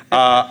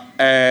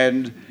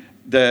 And...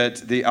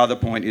 that the other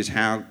point is,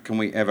 how can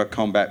we ever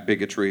combat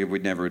bigotry if we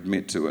never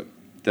admit to it?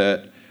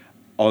 That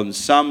on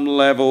some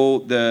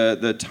level,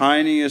 the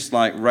tiniest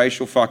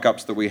racial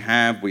fuck-ups that we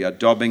have, we are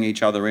dobbing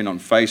each other in on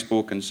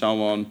Facebook and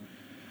so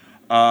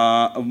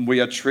on. We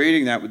are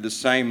treating that with the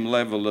same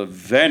level of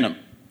venom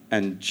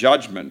and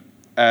judgment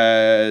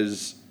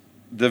as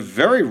the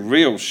very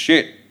real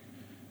shit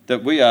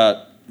that we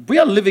are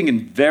living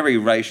in very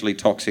racially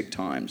toxic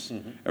times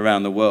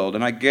around the world.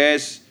 And I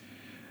guess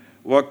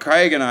what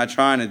Craig and I are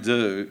trying to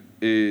do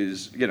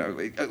is,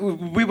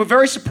 we were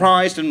very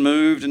surprised and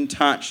moved and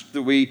touched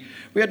that we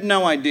had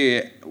no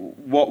idea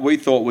what we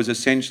thought was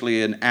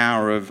essentially an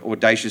hour of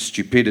audacious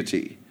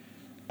stupidity.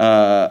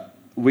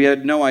 We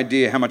had no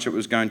idea how much it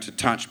was going to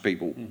touch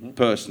people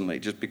personally,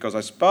 just because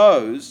I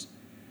suppose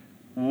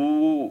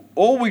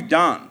all we've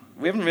done,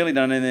 we haven't really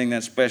done anything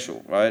that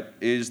special, right,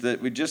 is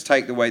that we just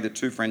take the way that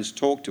two friends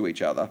talk to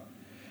each other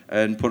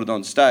and put it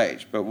on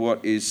stage. But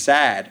what is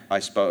sad, I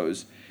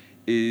suppose,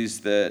 is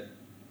that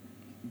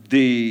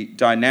the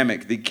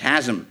dynamic, the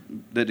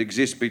chasm that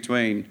exists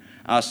between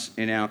us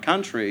in our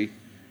country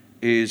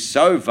is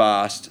so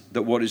vast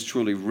that what is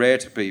truly rare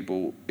to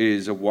people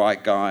is a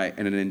white guy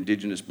and an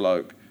Indigenous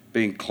bloke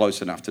being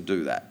close enough to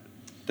do that.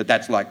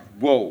 That's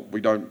whoa,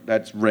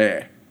 that's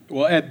rare.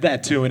 Well, add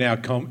that too, in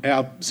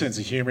our sense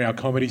of humour, our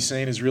comedy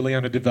scene is really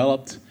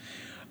underdeveloped.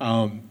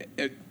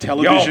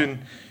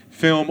 television,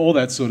 film, all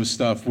that sort of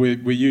stuff.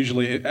 We're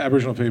usually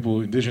Aboriginal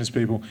people, Indigenous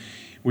people.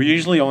 We're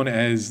usually on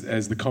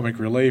as the comic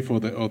relief or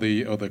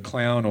the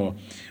clown, or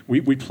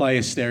we play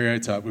a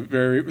stereotype.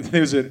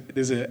 There's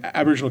an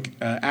Aboriginal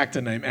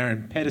actor named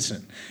Aaron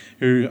Pedersen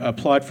who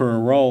applied for a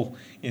role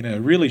in a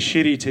really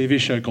shitty TV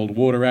show called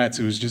Water Rats.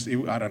 It was just,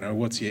 I don't know,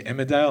 what's here,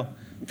 Emmerdale?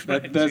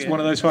 That's one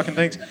of those fucking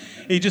things.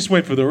 He just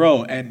went for the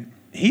role, and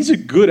he's a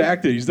good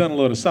actor. He's done a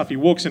lot of stuff. He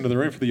walks into the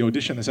room for the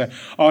audition. They say,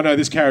 "Oh no,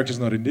 this character's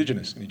not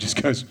Indigenous," and he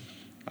just goes,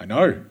 "I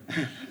know.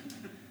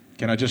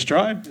 Can I just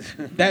try?"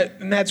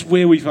 And that's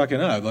where we fucking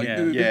are. Like,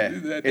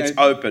 it's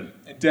open.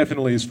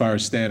 Definitely, as far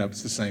as stand-up,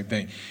 it's the same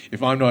thing.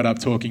 If I'm not up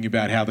talking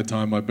about how the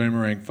time my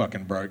boomerang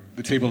fucking broke,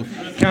 the people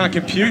can't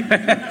compute.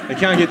 They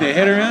can't get their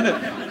head around it.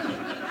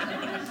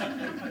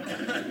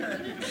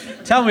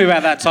 Tell me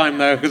about that time,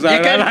 though, because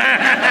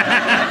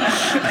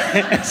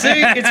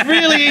See, it's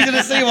really easy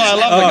to see why I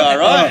love the guy,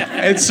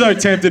 right? It's so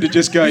tempted to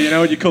just go, you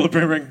know what, you call a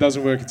boomerang,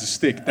 doesn't work, it's a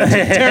stick. That's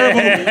a terrible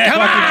fucking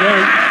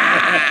joke.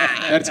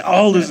 That's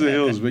old as the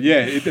hills, but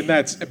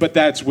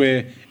that's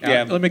where,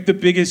 the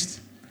biggest,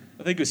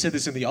 I think I said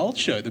this in the old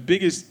show, the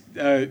biggest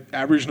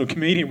Aboriginal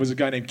comedian was a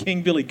guy named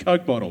King Billy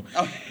Coke Bottle.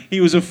 Oh. He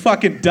was a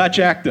fucking Dutch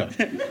actor.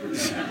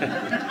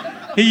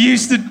 He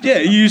used to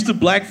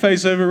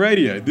blackface over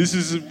radio. This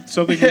is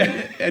something.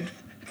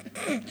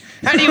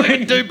 How do you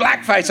even do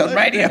blackface on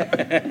radio?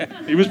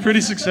 He was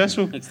pretty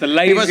successful. It's the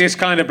laziest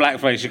kind of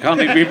blackface. You can't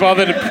even be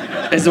bothered.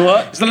 Is it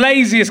what? It's the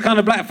laziest kind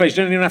of blackface.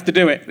 You don't even have to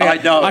do it. Yeah, I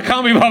know. I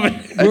can't be bothered.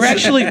 We're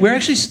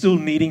actually still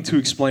needing to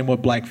explain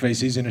what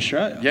blackface is in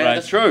Australia. Yeah, right.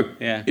 That's true.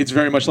 Yeah, it's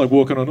very much like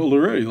walking on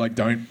Uluru. Like,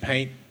 don't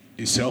paint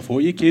yourself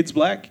or your kids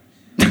black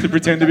to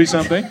pretend to be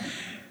something.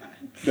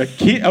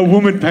 A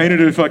woman painted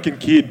her fucking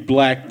kid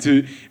black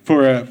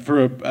for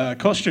a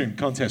costume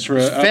contest for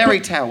a fairy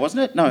tale,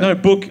 wasn't it? No, a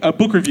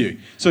book review.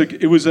 So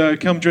it was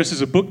come dressed as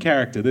a book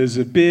character. There's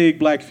a big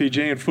black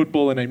Fijian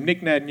footballer named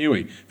Nick Nad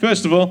Nui.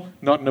 First of all,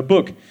 not in a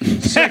book.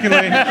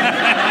 Secondly,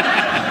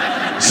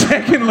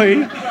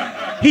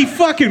 he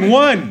fucking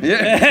won.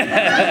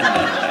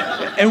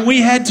 Yeah. And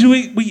we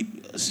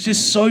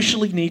just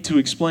socially need to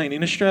explain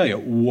in Australia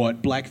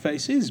what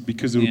blackface is,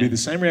 because it'll be the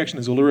same reaction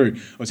as Uluru.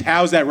 It was,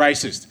 how is that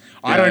racist?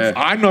 Yeah.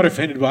 I'm not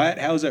offended by it.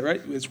 How is that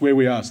racist? It's where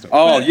we asked.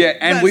 Oh, yeah.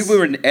 And we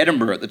were in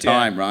Edinburgh at the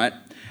time, right?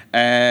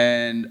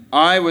 And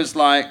I was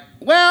like,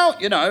 well,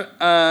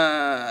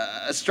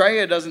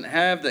 Australia doesn't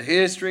have the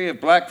history of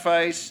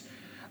blackface.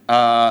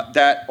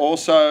 That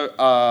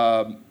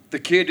also, the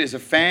kid is a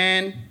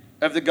fan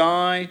of the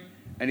guy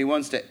and he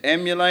wants to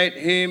emulate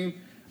him.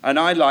 And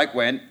I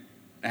went,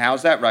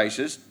 how's that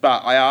racist?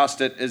 But I asked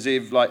it as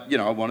if, I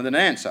wanted an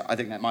answer. I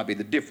think that might be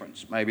the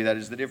difference. Maybe that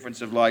is the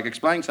difference of,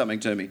 explain something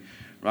to me,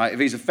 right? If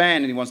he's a fan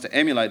and he wants to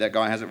emulate that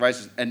guy, how's it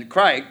racist? And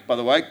Craig, by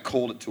the way,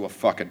 called it to a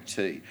fucking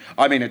T.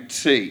 I mean, a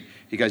T.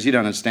 He goes, you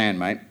don't understand,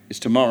 mate. It's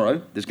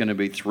tomorrow. There's going to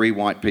be 3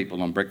 white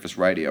people on breakfast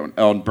radio,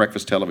 on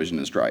breakfast television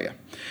in Australia.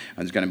 And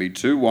there's going to be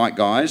 2 white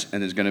guys,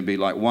 and there's going to be,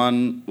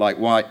 one,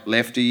 white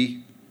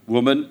lefty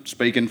woman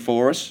speaking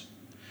for us.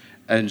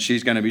 And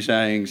she's going to be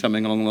saying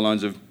something along the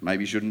lines of,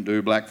 maybe you shouldn't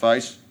do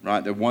blackface,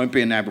 right? There won't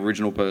be an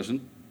Aboriginal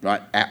person,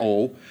 right, at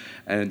all.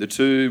 And the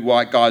 2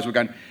 white guys were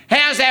going,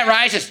 how's that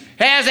racist?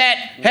 How's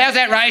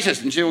that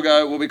racist? And she will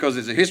go, well, because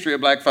there's a history of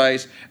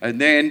blackface.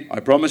 And then, I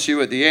promise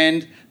you, at the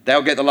end,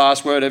 they'll get the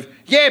last word of,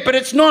 yeah, but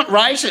it's not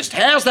racist.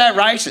 How's that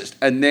racist?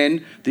 And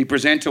then the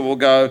presenter will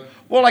go,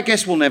 well, I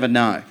guess we'll never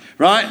know,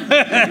 right?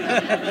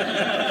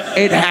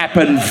 It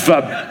happened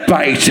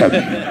verbatim.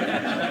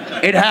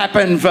 It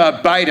happened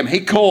verbatim.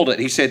 He called it.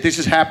 He said, this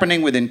is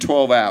happening within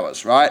 12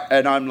 hours, right?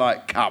 And I'm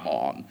like, come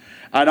on.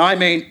 And I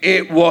mean,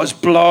 it was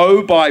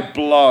blow by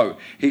blow.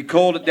 He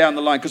called it down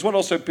the line. Because what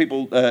also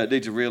people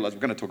need to realise, we're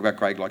going to talk about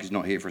Craig like he's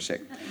not here for a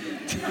sec,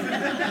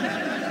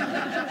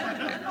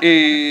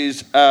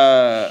 is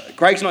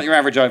Craig's not your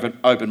average open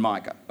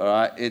micer, all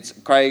right?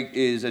 Craig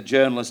is a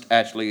journalist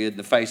actually in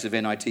the face of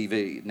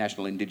NITV,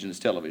 National Indigenous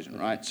Television,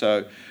 right?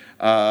 So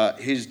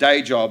his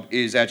day job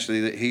is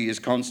actually that he is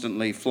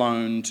constantly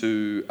flown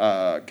to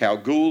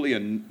Kalgoorlie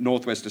and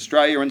northwest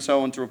Australia and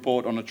so on to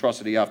report on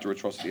atrocity after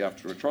atrocity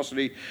after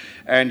atrocity.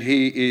 And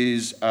he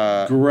is...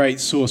 great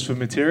source for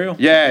material.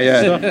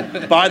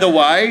 Yeah. By the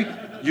way,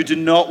 you do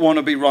not want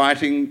to be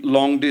writing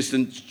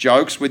long-distance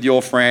jokes with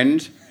your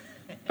friend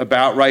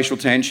about racial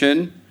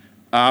tension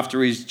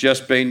after he's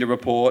just been to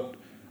report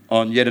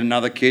on yet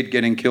another kid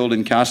getting killed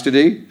in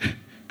custody.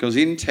 Because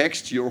in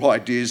text, your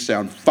ideas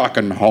sound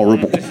fucking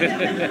horrible.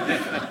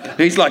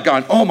 He's like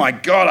going, oh my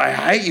God, I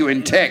hate you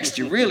in text.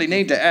 You really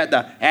need to add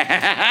the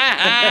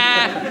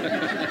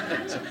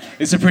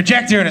It's a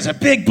projector and it's a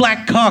big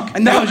black cock.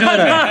 No.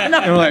 And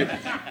I'm like,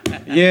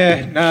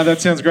 yeah, no, that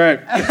sounds great.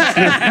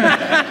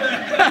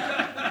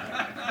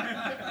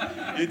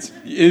 It's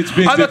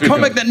been I'm difficult. a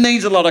comic that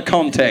needs a lot of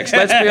context,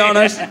 let's be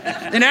honest.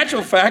 In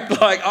actual fact,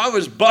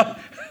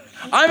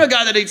 I'm a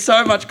guy that needs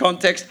so much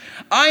context.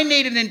 I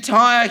need an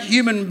entire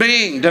human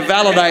being to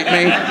validate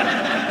me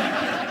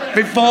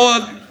before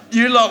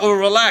you lot will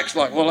relax.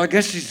 Like, well, I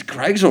guess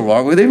Craig's all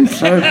right with him,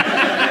 so...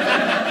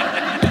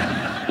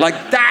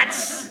 Like,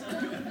 that's...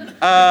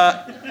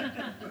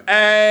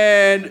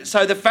 and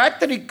so the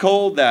fact that he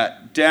called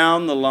that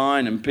down the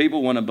line and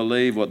people want to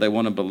believe what they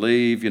want to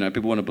believe,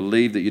 people want to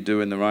believe that you're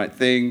doing the right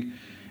thing.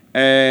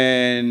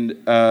 And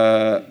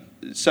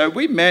so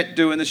we met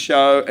doing the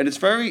show, and it's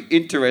very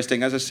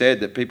interesting, as I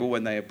said, that people,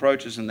 when they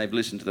approach us and they've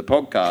listened to the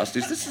podcast,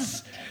 this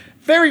is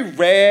very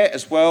rare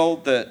as well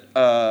that...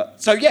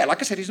 so, yeah,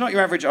 like I said, he's not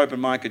your average open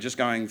micer just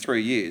going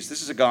 3 years.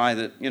 This is a guy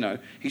that,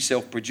 he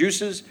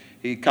self-produces,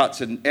 he cuts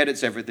and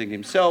edits everything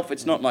himself.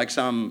 It's not like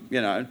some,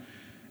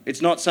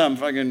 it's not some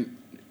fucking...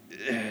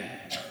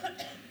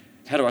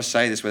 how do I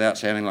say this without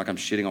sounding like I'm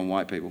shitting on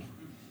white people?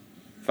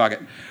 Fuck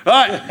it. All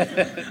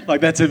right. Like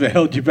that's ever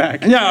held you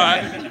back.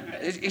 No,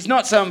 it's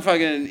not some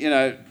fucking,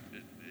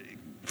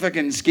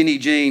 fucking skinny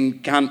jean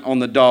cunt on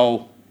the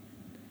dole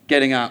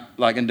getting up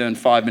and doing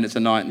 5 minutes a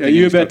night. Are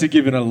you about to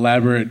give an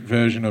elaborate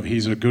version of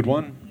He's a Good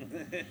One?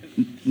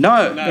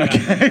 No.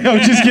 Okay. I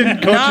was just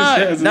getting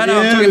conscious. No,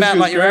 I'm talking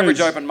about your average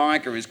open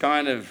micer is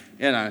kind of,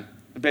 a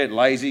bit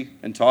lazy,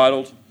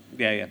 entitled.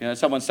 Yeah.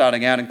 Someone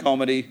starting out in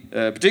comedy,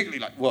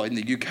 particularly in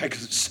the UK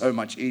because it's so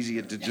much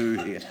easier to do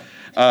here.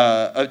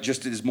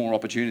 Just there's more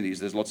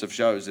opportunities. There's lots of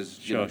shows.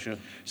 Sure.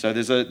 So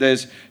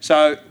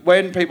so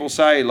when people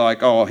say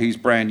oh, he's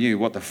brand new,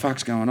 what the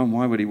fuck's going on?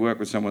 Why would he work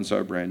with someone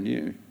so brand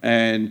new?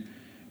 And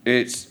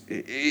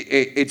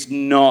it's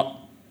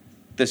not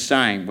the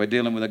same. We're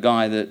dealing with a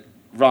guy that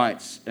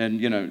writes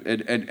and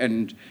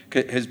and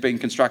has been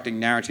constructing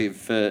narrative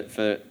for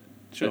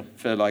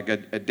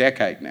a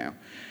decade now,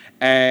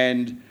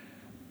 and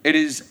it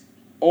is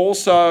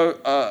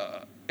also.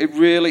 It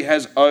really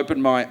has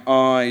opened my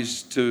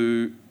eyes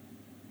to...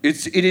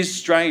 It is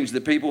strange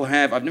that people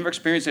have... I've never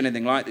experienced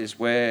anything like this,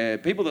 where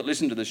people that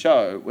listen to the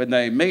show, when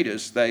they meet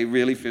us, they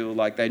really feel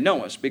like they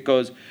know us,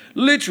 because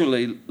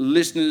literally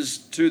listeners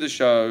to the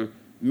show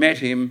met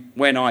him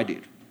when I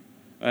did.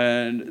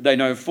 And they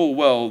know full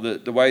well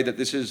that the way that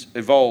this has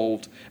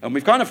evolved, and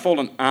we've kind of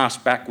fallen ass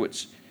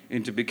backwards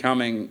into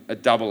becoming a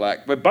double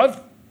act. We're both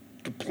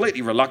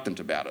completely reluctant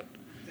about it.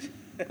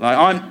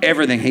 I'm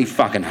everything he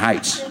fucking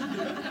hates.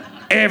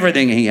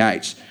 Everything he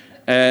hates.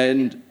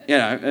 And,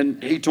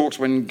 and he talks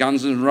when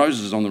Guns N'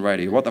 Roses is on the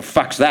radio. What the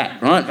fuck's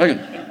that, right?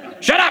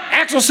 Shut up!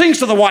 Axl sings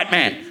to the white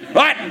man,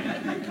 right?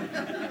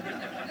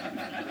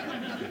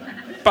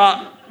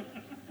 But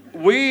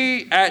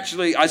we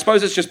actually, I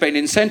suppose it's just been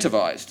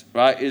incentivized,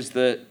 right? Is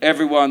that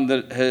everyone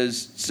that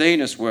has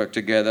seen us work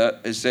together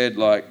has said,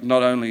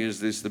 not only is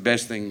this the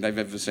best thing they've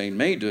ever seen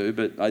me do,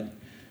 but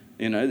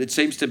it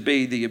seems to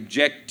be the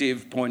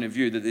objective point of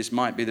view that this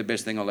might be the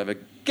best thing I'll ever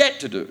get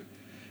to do.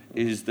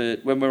 Is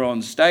that when we're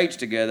on stage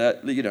together,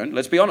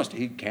 let's be honest,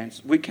 we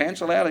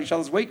cancel out each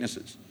other's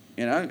weaknesses.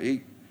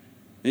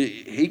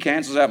 He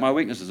cancels out my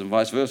weaknesses and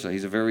vice versa.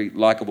 He's a very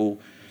likeable,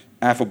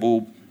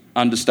 affable,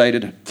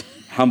 understated,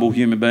 humble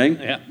human being.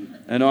 Yeah.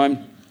 And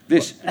I'm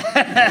this.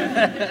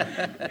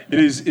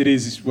 It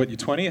is what, your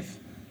 20th?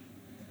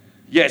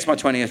 Yeah, it's my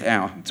 20th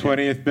hour.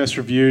 20th, best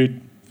reviewed,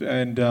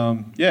 and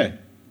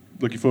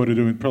looking forward to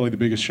doing probably the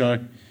biggest show.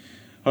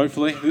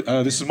 Hopefully,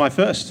 this is my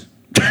first.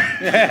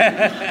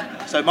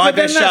 So my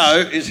best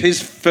show is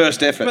his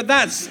first effort. But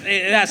that's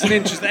an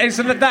interesting.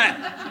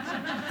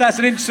 That's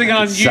an interesting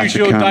and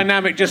unusual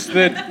dynamic. Just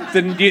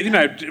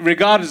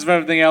regardless of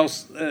everything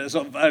else,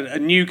 sort of a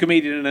new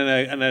comedian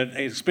and an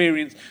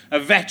experienced, a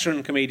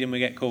veteran comedian we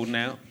get called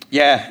now.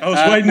 Yeah, I was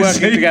waiting to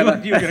see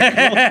together. You were going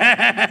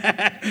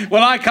to call.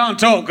 Well, I can't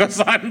talk because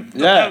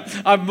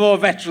I'm more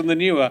veteran than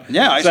you are.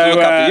 Yeah, I used to look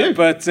up to you.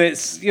 But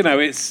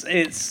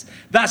it's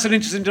that's an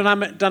interesting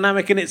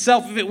dynamic in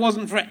itself. If it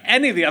wasn't for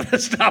any of the other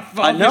stuff,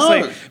 obviously.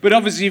 I know. But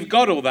obviously, you've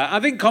got all that. I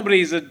think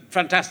comedy is a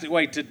fantastic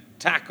way to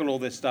tackle all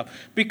this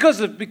stuff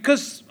because of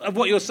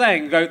what you're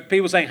saying.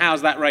 People saying,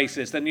 "How's that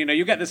racist?" And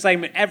you get the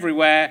same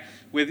everywhere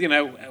with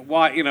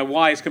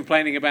why is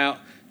complaining about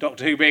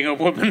Doctor Who being a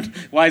woman?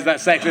 Why is that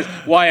sexist?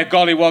 Why are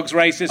gollywogs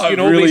racist?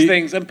 All these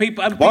things. And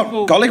people. What?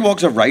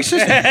 Gollywogs are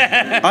racist?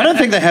 I don't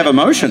think they have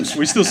emotions.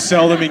 We still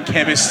sell them in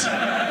chemists.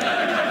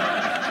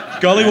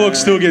 Gollywogs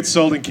still get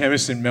sold in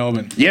chemists in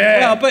Melbourne. Yeah.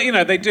 Well,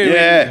 but they do.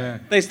 Yeah.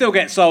 They still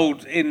get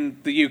sold in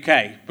the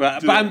UK. But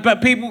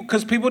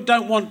people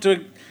don't want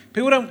to.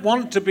 People don't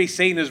want to be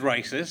seen as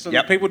racist,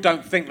 and people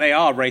don't think they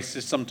are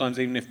racist sometimes,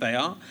 even if they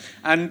are.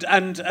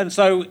 And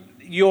so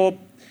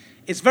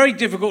it's very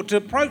difficult to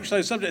approach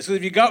those subjects. Because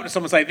if you go up to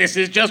someone and say this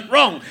is just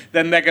wrong,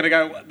 then they're going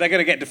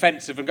to get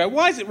defensive and go,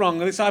 why is it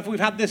wrong? And we've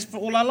had this for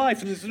all our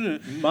life.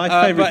 And my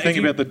favourite thing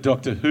about the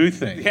Doctor Who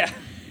thing,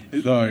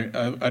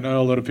 though, I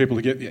know a lot of people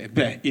who get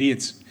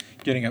idiots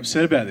getting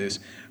upset about this.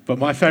 But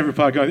my favourite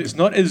part, guys, it's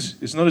not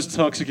as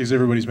toxic as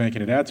everybody's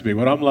making it out to be.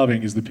 What I'm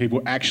loving is the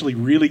people actually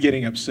really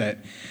getting upset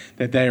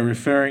that they are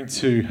referring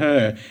to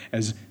her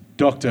as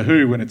Doctor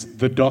Who when it's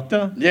the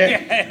Doctor.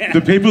 Yeah.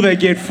 The people that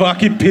get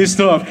fucking pissed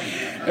off.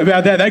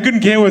 about that. They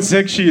couldn't care what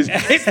sex she is.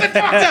 It's the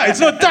Doctor. It's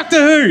not Doctor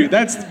Who.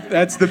 That's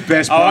the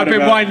best part. I've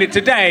been winding it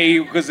today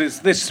because it's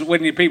this.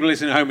 When people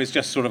listen at home, it's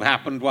just sort of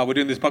happened while we're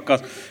doing this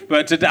podcast.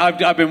 But today,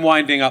 I've been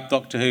winding up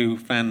Doctor Who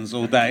fans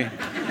all day.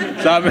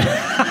 So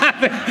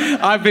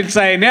I've been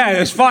saying, yeah,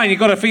 it's fine. You've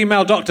got a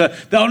female Doctor.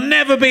 There'll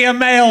never be a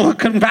male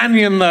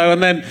companion though.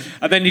 And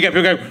then you get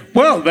people go,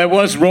 well, there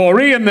was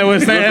Rory and there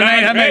was and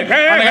they go,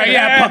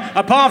 yeah.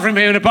 Apart from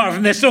him and apart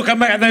from this, still come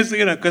back. And there's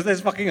because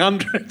there's fucking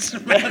hundreds.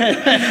 And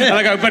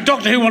I go, but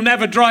Doctor Who will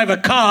never drive a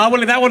car.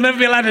 Well, that will never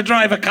be allowed to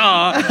drive a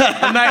car. And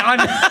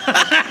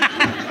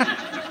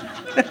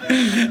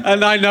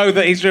I know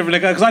that he's driven a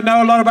car because I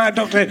know a lot about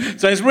Doctor Who.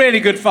 So it's really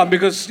good fun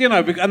because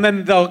and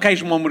then the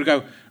occasional one would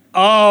go,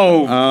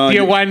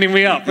 you're winding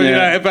me up.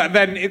 Yeah. But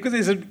then because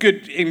it's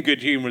in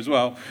good humour as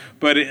well.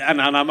 But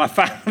and I'm a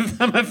fan.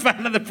 I'm a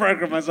fan of the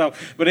programme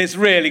myself. But it's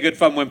really good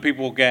fun when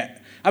people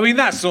get. I mean,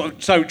 that's sort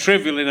of so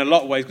trivial in a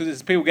lot of ways because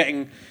it's people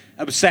getting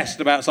obsessed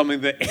about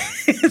something that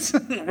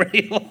isn't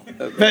real,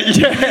 and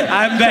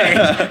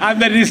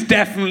that is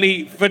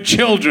definitely for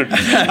children.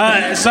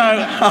 I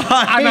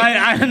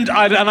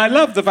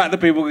love the fact that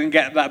people can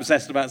get that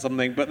obsessed about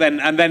something, but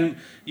then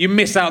you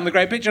miss out on the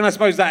great picture. And I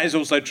suppose that is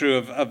also true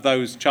of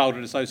those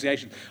childhood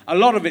associations. A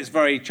lot of it's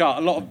a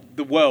lot of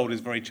the world is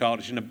very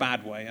childish in a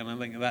bad way, and I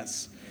think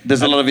there's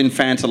a lot of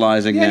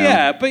infantilizing now.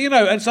 Yeah, but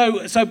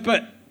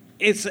but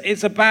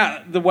it's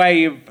about the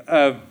way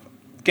of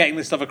getting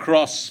this stuff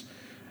across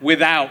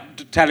without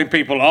telling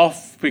people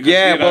off. Because,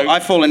 I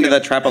fall into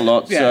that trap a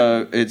lot. Yeah.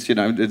 So it's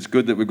it's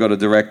good that we've got a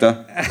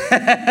director,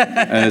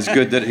 and it's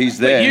good that he's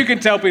there. But you can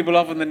tell people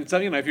off, and then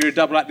if you're a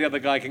double act, the other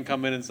guy can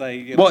come in and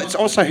say. Well, it's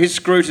also his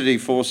scrutiny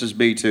forces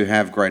me to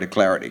have greater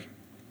clarity.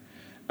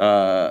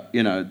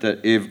 That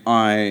if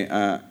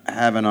I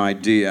have an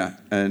idea,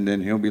 and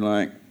then he'll be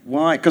like,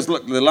 "Why?" Because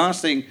look, the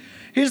last thing.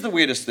 Here's the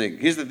weirdest thing.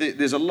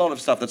 There's a lot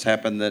of stuff that's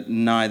happened that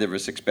neither of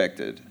us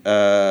expected.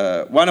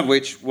 One of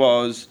which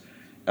was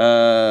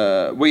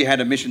we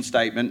had a mission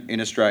statement in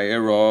Australia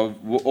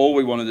of all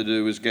we wanted to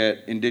do was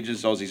get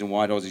Indigenous Aussies and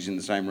white Aussies in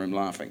the same room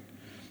laughing.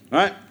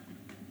 Right?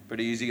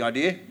 Pretty easy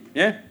idea,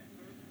 yeah?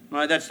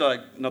 Right, that's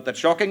not that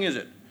shocking, is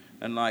it?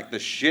 And the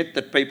shit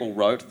that people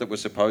wrote that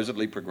was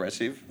supposedly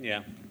progressive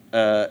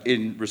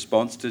in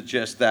response to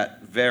just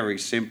that very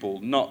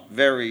simple, not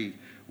very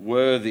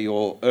worthy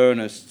or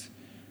earnest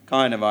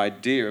kind of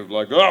idea of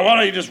why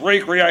don't you just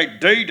recreate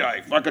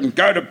D-Day? Fucking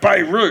go to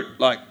Beirut.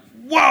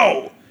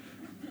 Whoa!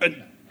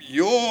 And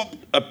you're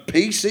a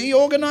PC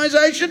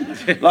organisation?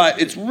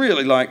 It's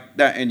really like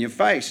that in your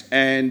face.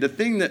 And the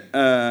thing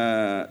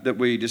that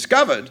we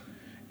discovered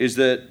is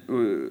that,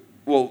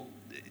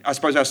 I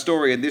suppose our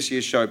story in this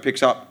year's show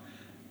picks up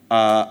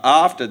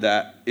after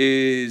that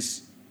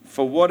is,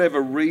 for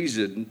whatever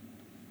reason,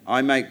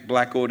 I make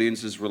black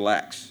audiences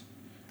relax.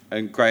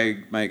 And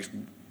Craig makes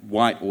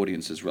white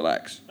audiences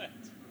relax.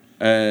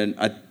 And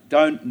I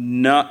don't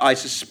know, I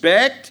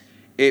suspect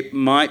it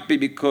might be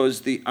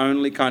because the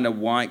only kind of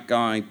white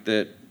guy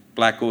that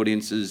black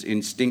audiences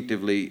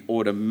instinctively,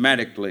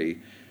 automatically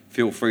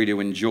feel free to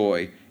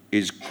enjoy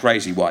is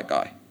crazy white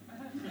guy.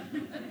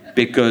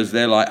 Because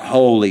they're like,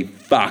 holy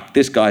fuck,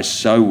 this guy's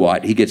so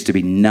white, he gets to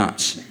be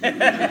nuts.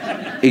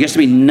 He gets to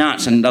be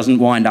nuts and doesn't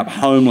wind up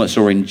homeless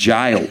or in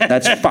jail.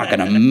 That's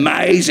fucking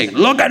amazing.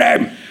 Look at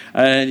him.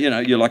 And,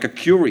 you're like a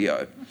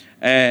curio.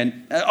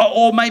 And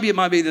or maybe it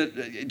might be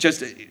that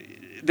just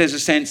there's a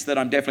sense that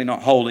I'm definitely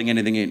not holding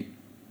anything in.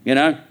 You're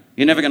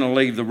never going to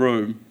leave the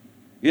room.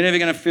 You're never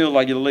going to feel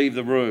like you leave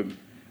the room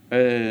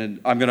and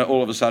I'm going to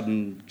all of a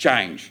sudden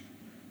change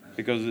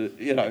because,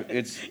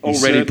 it's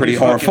already pretty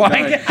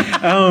horrifying.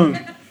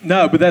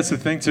 No, but that's the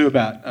thing too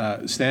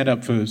about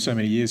stand-up for so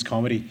many years.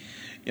 Comedy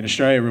in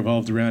Australia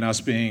revolved around us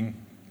being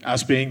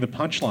the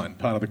punchline,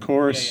 part of the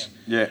chorus.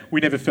 Yeah. We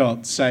never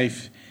felt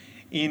safe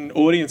in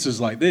audiences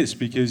like this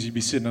because you'd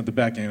be sitting at the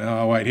back and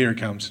oh wait, here it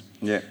comes.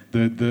 Yeah.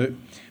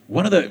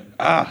 One of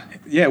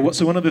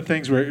the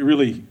things where it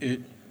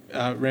really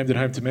rammed it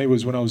home to me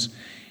was when I was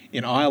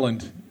in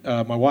Ireland.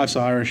 My wife's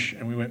Irish,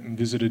 and we went and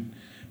visited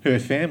her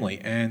family.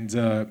 And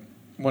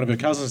one of her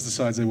cousins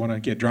decides they want to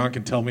get drunk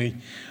and tell me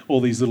all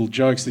these little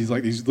jokes, these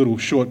little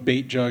short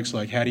beat jokes,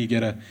 like how do you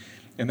get a.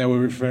 And they were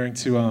referring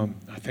to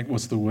I think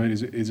what's the word?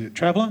 Is it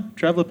traveller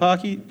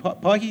parkies?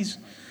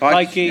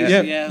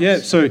 Pikeys, yeah.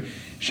 So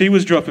she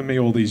was dropping me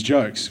all these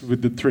jokes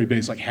with the three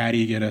beats, like how do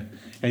you get a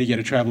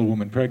traveller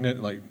woman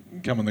pregnant? Like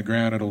come on the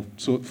ground, it'll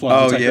sort of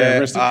fly to take her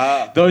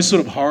arrested. Those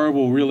sort of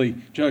horrible, really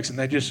jokes,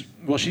 and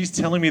she's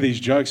telling me these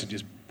jokes and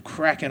just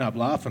cracking up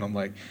laughing. I'm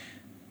like,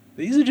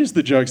 these are just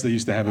the jokes they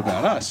used to have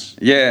about us.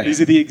 Yeah,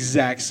 these are the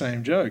exact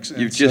same jokes.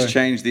 You've just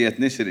changed the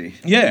ethnicity.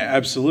 Yeah,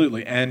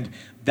 absolutely, and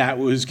that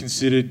was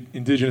considered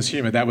Indigenous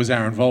humour. That was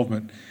our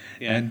involvement,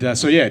 and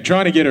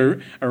trying to get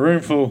a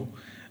room full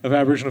of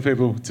Aboriginal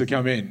people to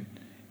come in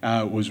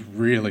was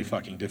really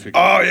fucking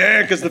difficult. Oh,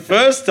 yeah, because the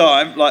first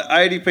time,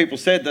 80 people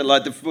said that,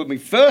 when we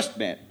first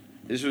met,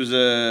 this was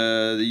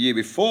the year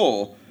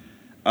before,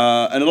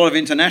 and a lot of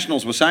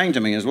internationals were saying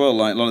to me as well,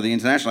 a lot of the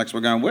international acts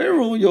were going, where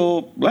are all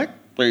your black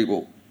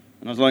people?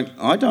 And I was like,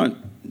 I don't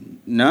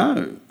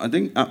No, I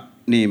think up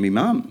near me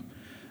mum.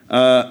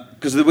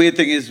 Because the weird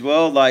thing is,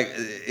 well, like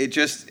it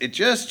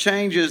just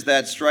changes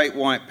that straight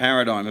white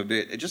paradigm a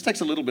bit. It just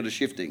takes a little bit of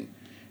shifting,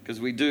 because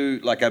we do,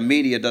 like, our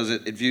media does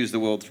it. It views the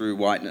world through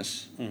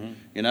whiteness,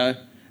 you know.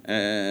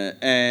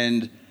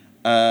 And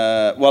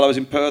while I was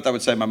in Perth, I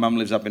would say my mum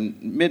lives up in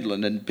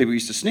Midland, and people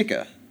used to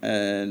snicker.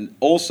 And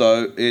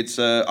also, it's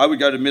I would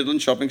go to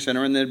Midland Shopping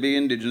Centre, and there'd be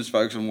Indigenous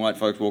folks and white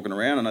folks walking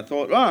around, and I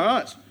thought, oh,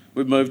 right,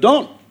 we've moved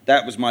on.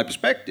 That was my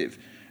perspective.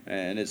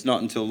 And it's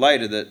not until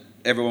later that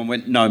everyone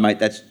went, no, mate,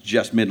 that's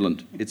just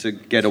Midland. It's a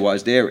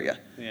ghettoised area.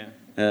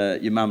 Yeah.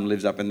 Your mum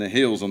lives up in the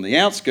hills on the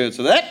outskirts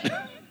of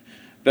that.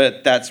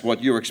 But that's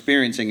what you're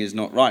experiencing is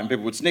not right. And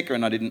people would snicker,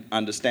 and I didn't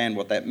understand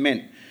what that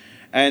meant.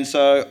 And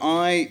so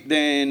I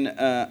then,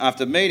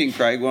 after meeting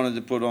Craig, wanted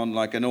to put on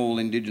like an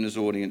all-Indigenous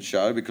audience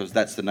show, because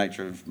that's the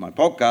nature of my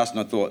podcast. And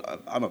I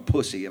thought, I'm a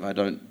pussy if I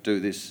don't do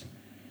this,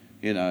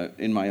 you know,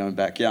 in my own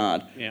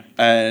backyard. Yeah.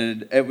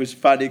 And it was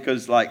funny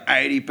because like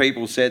 80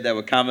 people said they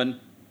were coming.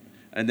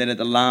 And then at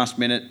the last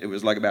minute, it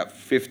was like about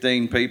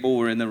 15 people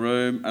were in the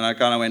room. And I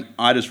kind of went,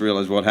 I just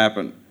realised what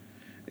happened.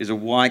 Is a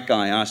white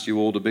guy asked you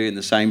all to be in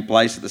the same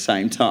place at the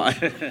same time.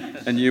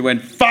 And you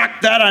went,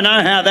 fuck that, I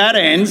know how that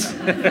ends.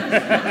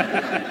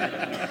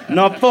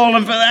 Not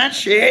falling for that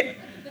shit.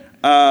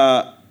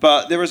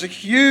 But there is a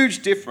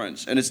huge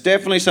difference, and it's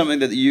definitely something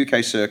that the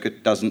UK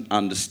circuit doesn't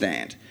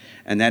understand.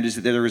 And that is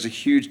that there is a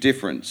huge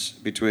difference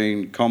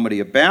between comedy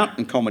about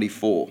and comedy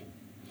for.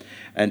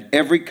 And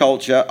every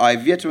culture,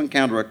 I've yet to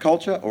encounter a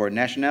culture or a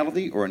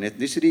nationality or an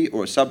ethnicity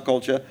or a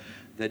subculture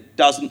that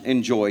doesn't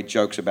enjoy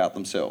jokes about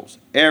themselves.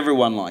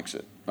 Everyone likes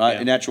it, right?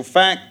 Yeah. In actual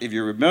fact, if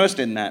you're immersed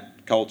in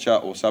that culture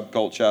or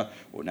subculture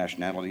or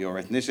nationality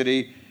or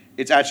ethnicity,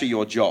 it's actually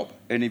your job.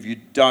 And if you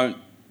don't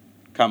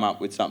come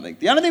up with something...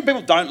 The only thing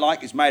people don't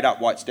like is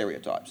made-up white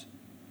stereotypes,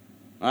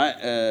 right?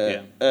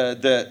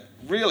 That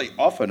really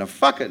often are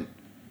fucking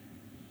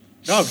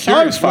so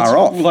far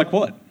off. Like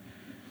what?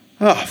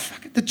 Oh,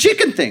 fuck it. The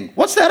chicken thing.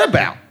 What's that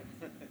about?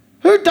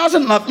 Who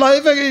doesn't love...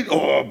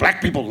 Oh,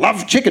 black people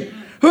love chicken.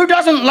 Who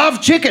doesn't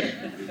love chicken?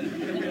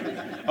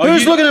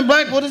 Who's looking at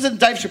black? What is it?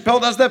 Dave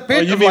Chappelle does that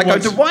bit. Do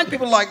white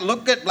people like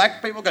look at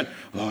black people going,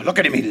 oh, look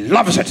at him, he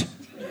loves it.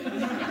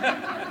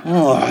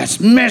 Oh, it's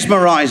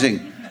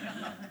mesmerising.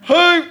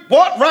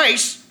 What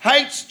race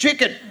hates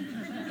chicken?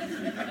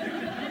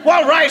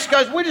 What race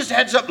goes, we just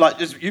had something like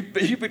this. You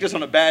picked us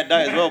on a bad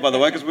day as well, by the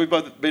way, because we've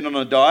both been on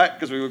a diet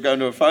because we were going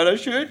to a photo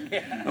shoot.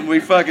 And we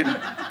fucking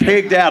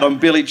pigged out on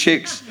Billy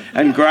Chicks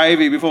and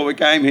gravy before we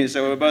came here,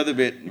 so we were both a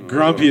bit...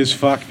 grumpy as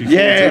fuck before.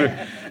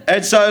 Yeah.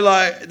 And so,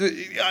 like,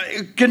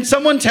 can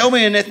someone tell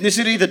me an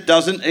ethnicity that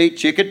doesn't eat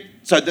chicken?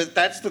 So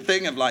that's the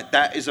thing of, like,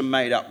 that is a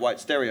made-up white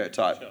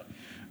stereotype. Sure.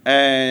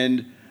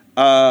 And...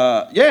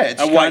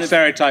 it's a white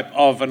stereotype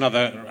of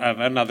another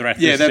ethnicity.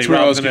 Yeah, that's where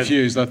I was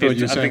confused. I thought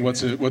you were saying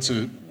what's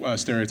a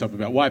stereotype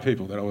about white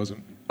people that I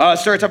wasn't.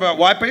 Stereotype about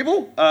white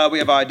people. We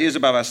have ideas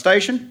about our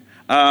station.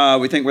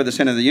 We think we're the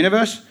centre of the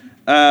universe.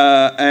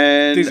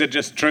 And these are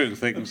just true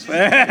things.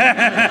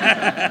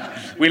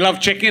 We love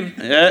chicken.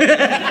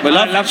 Yeah, we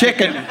love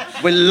chicken.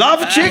 We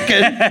love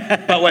chicken,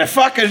 but we're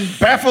fucking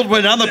baffled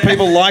when other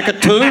people like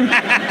it too.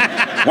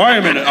 Wait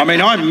a minute. I mean,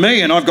 I'm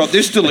me, and I've got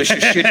this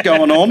delicious shit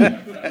going on.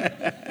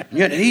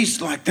 Yet he's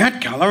like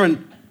that colour,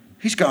 and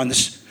he's going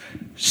this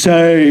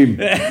same.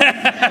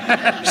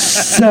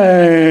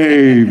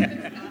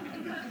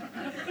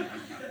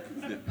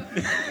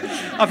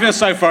 I feel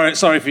so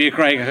sorry for you,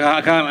 Craig.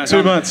 I can't.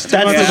 2 months.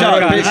 That's the show.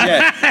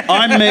 Yeah.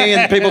 I'm me,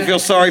 and people feel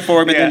sorry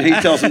for him, and then he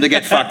tells them to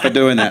get fucked for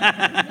doing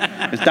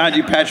that. It's, don't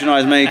you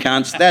patronise me,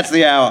 cunts. That's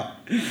the hour.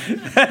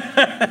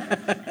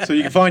 So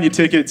you can find your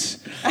tickets.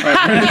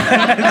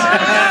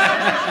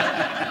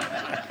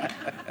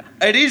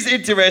 It is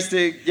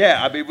interesting.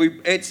 Yeah, I mean,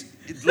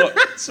 look.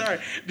 Sorry,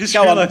 just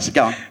go realised.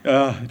 On.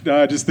 No,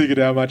 I just thinking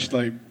how much,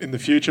 like, in the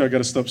future, I got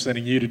to stop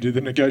sending you to do the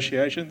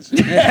negotiations.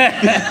 It's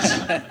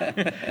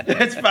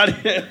funny.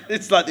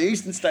 It's like the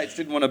eastern states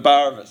didn't want to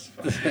bar of us,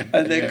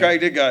 and then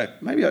Craig did go,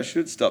 maybe I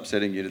should stop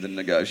sending you to the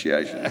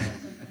negotiations.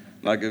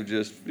 Like of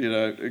just,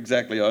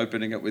 exactly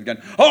opening it with going,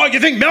 oh, you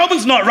think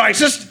Melbourne's not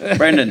racist?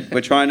 Brendon,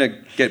 we're trying to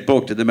get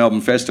booked at the Melbourne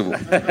Festival.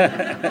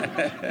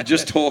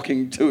 Just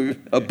talking to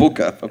a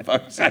booker, for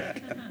fuck's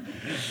sake.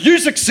 You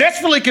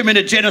successfully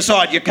committed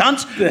genocide, you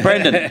cunt.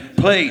 Brendon,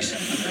 please.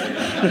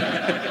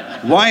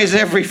 Why is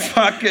every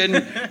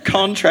fucking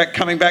contract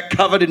coming back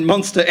covered in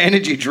Monster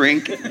Energy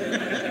drink?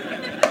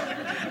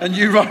 And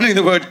you writing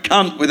the word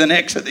cunt with an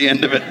X at the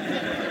end of it.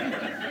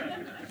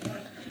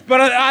 But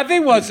I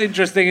think what's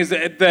interesting is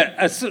that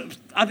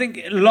I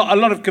think a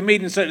lot of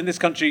comedians, certainly in this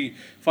country,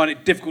 find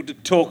it difficult to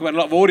talk about. A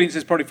lot of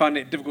audiences probably find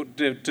it difficult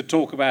to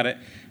talk about it.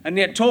 And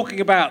yet talking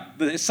about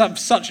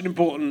such an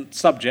important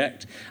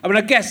subject. I mean,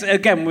 I guess,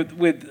 again,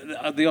 with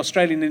the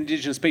Australian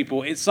Indigenous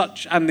people, it's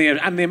such, and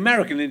the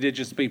American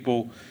Indigenous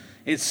people,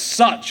 it's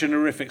such an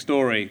horrific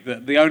story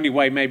that the only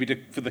way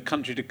maybe for the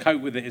country to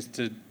cope with it is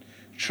to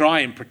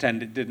try and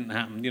pretend it didn't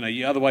happen.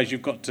 Otherwise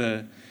you've got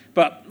to...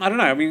 But I don't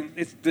know. I mean,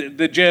 it's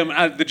the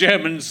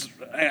Germans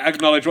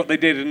acknowledge what they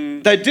did.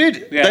 And They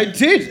did. Yeah. They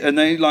did. And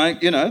they,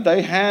 like, you know,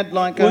 they had,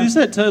 like... Well, is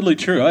that totally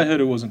true? I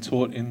heard it wasn't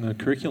taught in the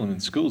curriculum in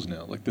schools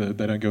now. Like, they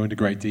don't go into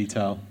great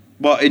detail.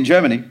 Well, in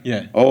Germany?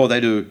 Yeah. Oh, they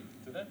do.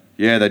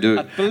 Yeah, they do.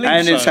 I believe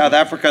And in so. South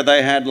Africa,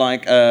 they had,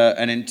 like,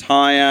 an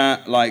entire,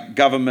 like,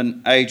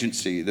 government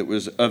agency that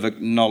was of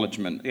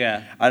acknowledgement.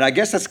 Yeah. And I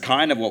guess that's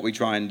kind of what we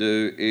try and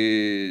do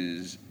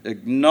is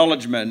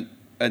acknowledgement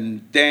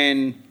and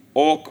then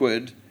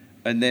awkward,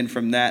 and then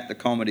from that, the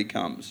comedy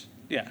comes.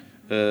 Yeah.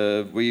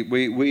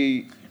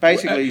 We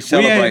basically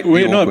celebrate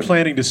We're the not awkward.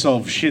 planning to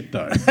solve shit,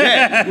 though.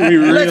 Yeah. We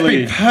Let's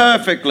really... be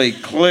perfectly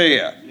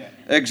clear.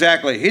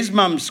 Exactly. His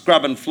mum's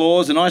scrubbing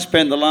floors, and I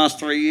spent the last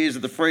 3 years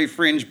at the Free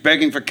Fringe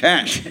begging for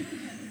cash.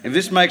 If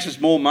this makes us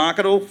more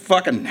marketable,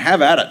 fucking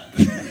have at it.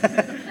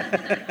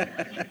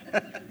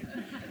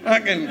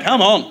 Fucking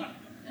come on.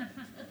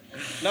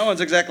 No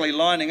one's exactly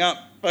lining up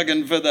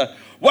fucking for the...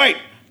 Wait,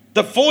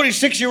 the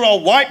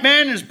 46-year-old white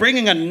man is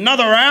bringing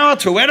another hour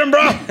to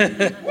Edinburgh?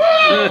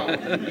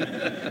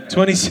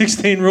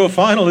 2016 Raw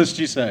finalist,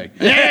 you say?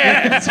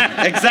 Yeah,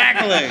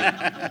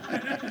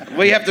 exactly.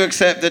 We have to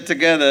accept that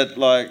together,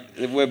 like,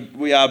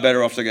 we are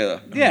better off together.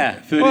 Yeah.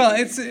 30. Well,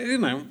 it's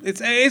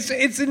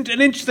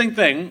an interesting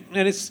thing,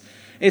 and it's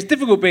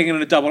difficult being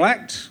in a double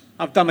act.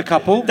 I've done a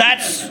couple.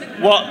 That's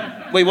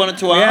what we wanted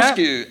to ask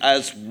you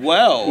as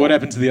well. What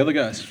happened to the other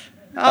guys?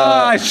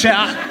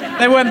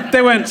 They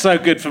weren't so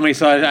good for me,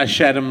 so I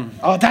shared them.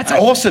 Oh, that's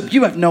awesome.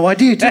 You have no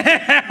idea. You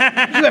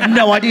have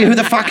no idea who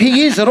the fuck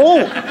he is at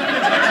all.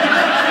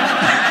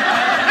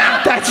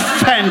 That's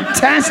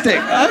fantastic.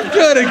 I've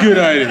got a good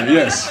idea,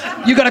 yes.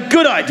 You got a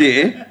good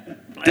idea,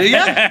 do you?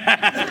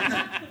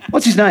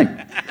 What's his name?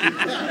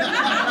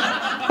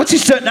 What's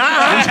his surname?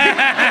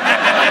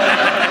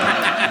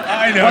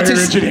 I know What's who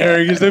his- Richard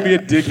Herring is. Don't be a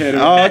dickhead.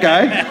 Oh,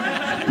 okay.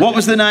 What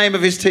was the name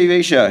of his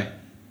TV show?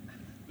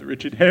 The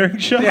Richard Herring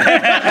Show? You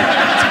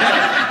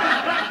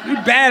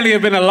barely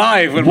have been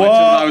alive when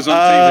I was on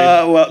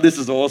TV. Well, this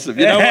is awesome.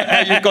 You know what?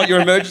 How you've got your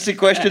emergency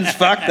questions?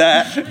 Fuck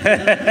that.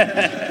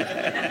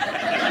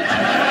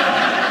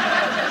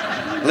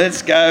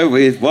 Let's go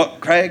with what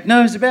Craig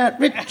knows about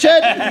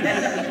Richard.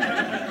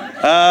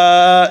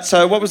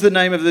 So what was the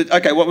name of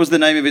what was the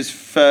name of his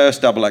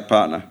first double act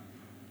partner?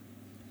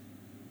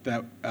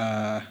 That,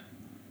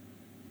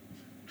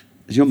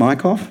 Is your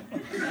mic off?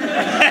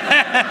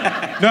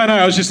 No,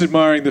 I was just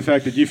admiring the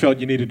fact that you felt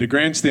you needed to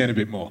grandstand a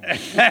bit more.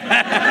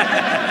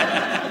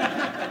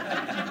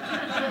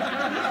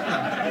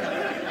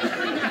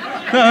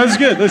 No, that's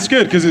good,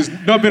 because there's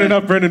not been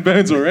enough Brendon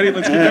Burns already.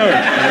 Let's get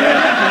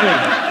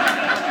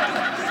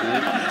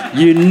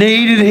going. You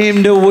needed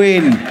him to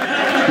win.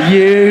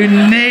 You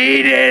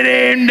needed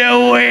him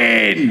to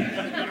win.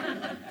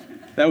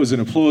 That was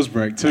an applause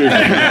break, too.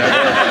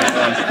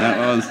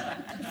 That was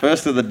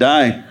first of the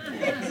day.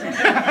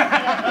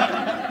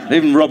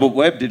 Even Robert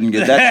Webb didn't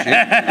get that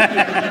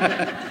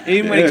shit.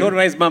 Even when he talked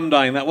about his mum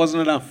dying, that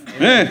wasn't enough.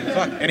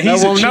 Yeah. And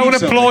he's No one achieved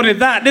something. applauded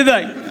that, did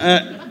they?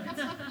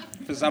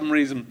 For some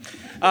reason.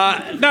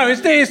 No,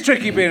 it's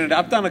tricky being.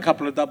 I've done a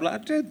couple of double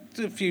acts,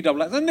 a few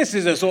double acts, and this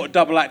is a sort of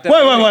double act. Wait.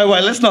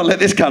 Let's not let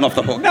this cunt off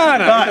the hook. No.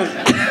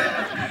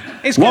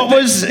 Right. It's What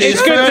good was that, his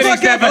it's good that first-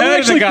 he's never I'm heard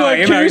of the actually guy. quite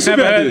You know, curious he's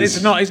never about heard. this.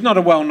 He's not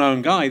a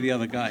well-known guy. The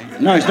other guy.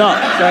 No, he's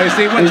not. So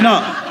He's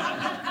not.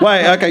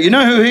 Wait, okay, you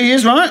know who he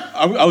is, right?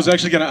 I was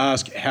actually going to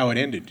ask how it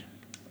ended.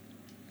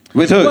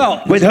 With who?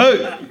 Well- With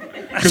who?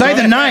 Say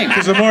the name.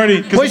 Because I'm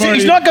already... Well,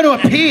 he's not going to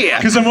appear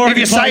Because I'm if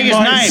already you say playing his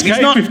my name. escape,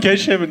 He's not, in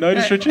case you haven't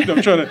noticed, Richard.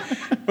 I'm trying to...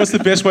 What's the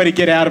best way to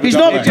get out of a he's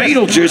double not act?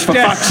 Beetlejuice, for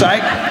Yes. fuck's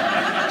sake.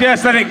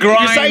 Just let it You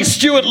grind. say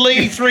Stuart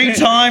Lee 3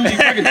 times, you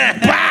fucking...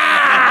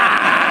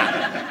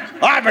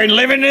 I've been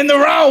living in the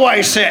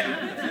railway set.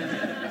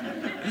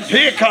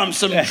 Here comes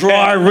some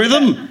dry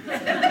rhythm.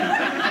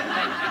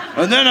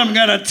 And then I'm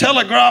going to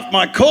telegraph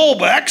my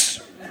callbacks.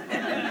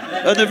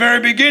 At the very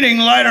beginning,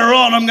 later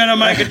on, I'm going to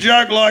make a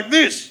joke like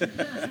this.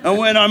 And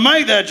when I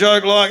make that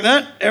joke like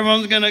that,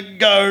 everyone's going to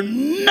go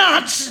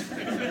nuts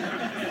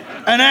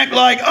and act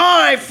like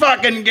I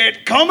fucking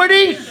get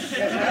comedy.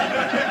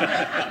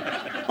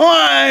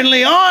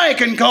 Only I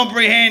can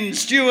comprehend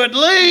Stuart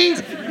Lee.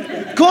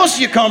 Of course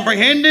you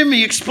comprehend him.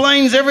 He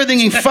explains everything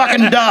he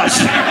fucking does.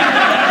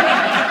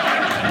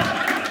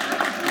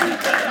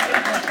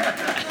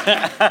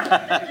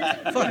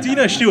 Fuck, do you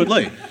know Stuart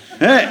Lee?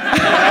 Yeah.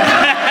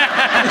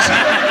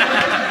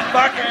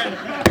 Fucking.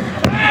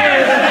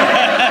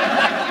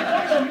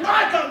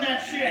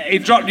 He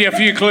dropped you a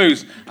few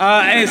clues.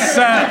 It's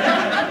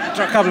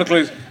a couple of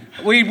clues.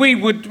 We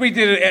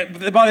did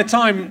it. By the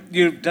time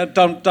you'd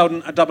done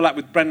a double act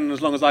with Brendon,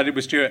 as long as I did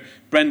with Stuart,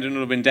 Brendon would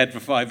have been dead for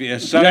 5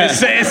 years. So Yeah.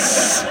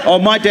 it's Oh,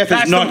 my death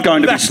is not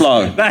going to be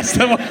slow. That's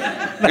the one.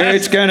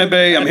 It's going to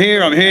be, I'm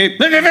here.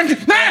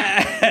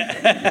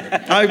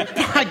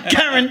 I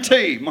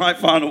guarantee my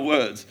final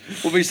words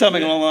will be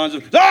something along the lines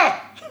of,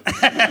 ah!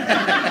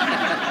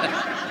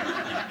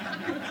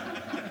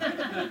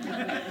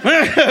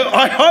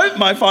 I hope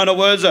my final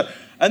words are,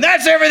 and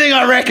that's everything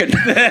I reckon.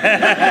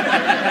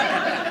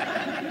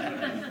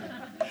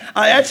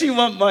 I actually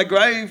want my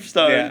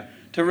gravestone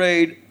to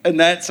read, and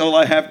that's all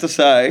I have to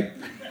say. ...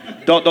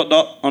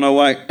 on our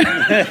way.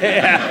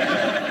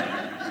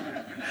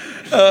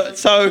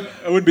 So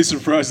I wouldn't be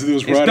surprised if there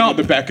was writing on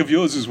the back of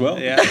yours as well.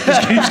 Yeah.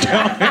 Just keeps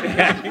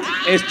going.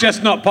 It's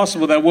just not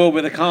possible.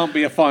 There can't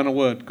be a final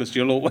word because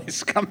you'll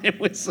always come in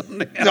with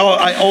something else. no,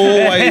 I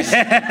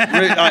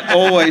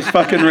always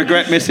fucking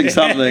regret missing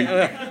something.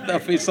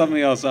 There'll be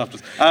something else after.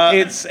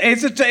 It's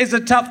a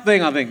tough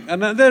thing, I think.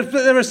 And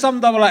there are some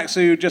double acts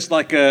who just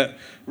like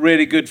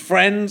really good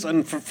friends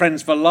and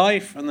friends for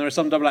life, and there are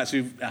some double acts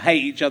who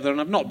hate each other,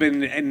 and I've not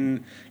been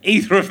in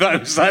either of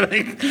those. I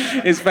think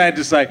it's fair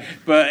to say,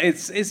 but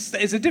it's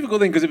a difficult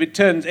thing because if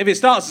it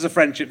starts as a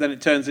friendship, then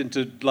it turns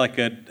into like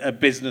a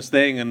business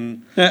thing,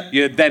 and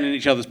you're then in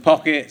each other's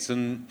pockets,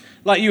 and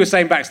like you were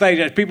saying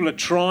backstage, people are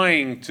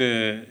trying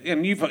to,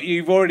 and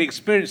you've already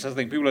experienced. I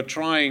think people are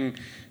trying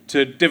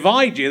to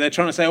divide you. They're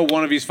trying to say, "Oh,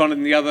 one of you's funner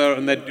than the other,"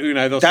 and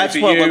they'll That's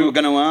say to what you, we were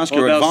going to ask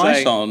your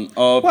advice on.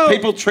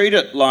 People treat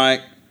it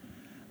like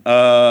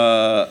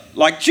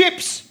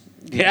chips.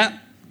 Yeah,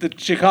 the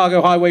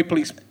Chicago Highway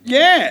Police.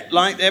 Yeah,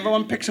 like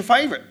everyone picks a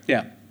favourite.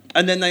 Yeah.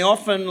 And then they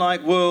often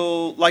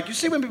you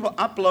see when people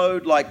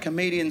upload like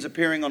comedians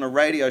appearing on a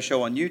radio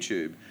show on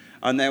YouTube,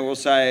 and they will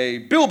say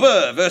Bill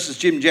Burr versus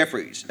Jim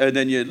Jeffries, and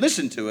then you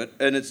listen to it,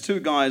 and it's two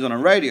guys on a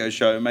radio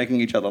show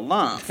making each other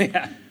laugh.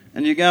 Yeah.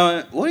 And you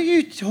go, what are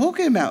you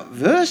talking about,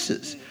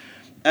 versus?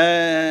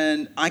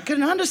 And I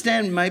can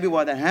understand maybe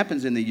why that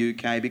happens in the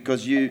UK,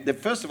 because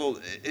first of all,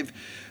 if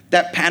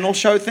that panel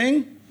show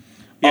thing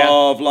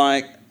of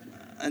like,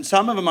 and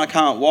some of them I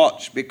can't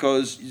watch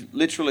because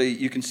literally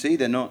you can see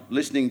they're not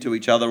listening to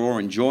each other or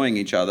enjoying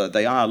each other.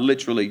 They are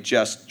literally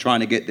just trying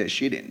to get their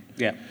shit in.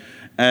 Yeah.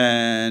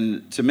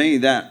 And to me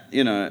that,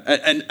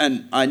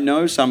 and I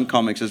know some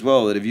comics as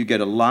well that if you get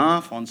a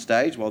laugh on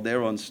stage while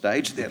they're on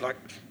stage,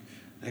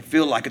 they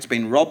feel like it's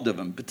been robbed of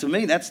them. But to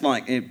me, that's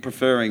like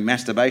preferring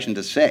masturbation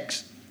to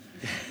sex.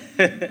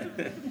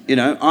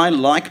 I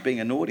like being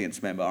an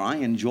audience member. I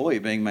enjoy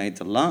being made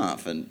to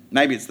laugh. And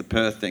maybe it's the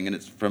Perth thing and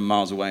it's from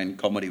miles away and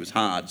comedy was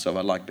hard, so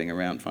I like being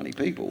around funny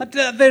people.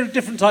 There are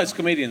different types of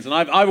comedians. And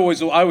I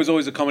was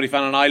always a comedy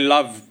fan, and I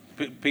love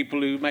people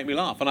who make me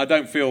laugh. And I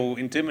don't feel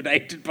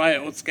intimidated by it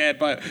or scared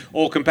by it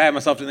or compare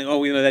myself to think,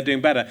 they're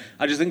doing better.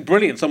 I just think,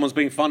 brilliant, someone's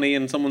being funny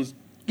and someone's...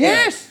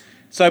 Yes!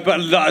 So,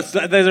 but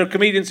there are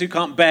comedians who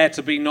can't bear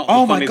to be not the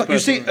funniest person. Oh my God, you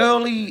see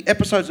early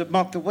episodes of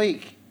Mock the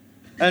Week,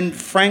 and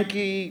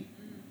Frankie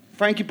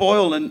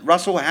Boyle and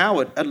Russell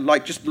Howard are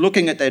like just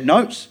looking at their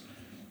notes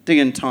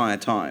the entire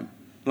time.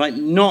 Like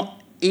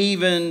not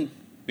even...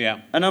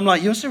 Yeah. And I'm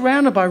like, you're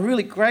surrounded by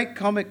really great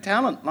comic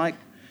talent. Like,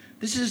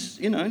 this is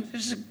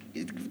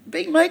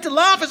being made to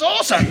laugh is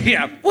awesome.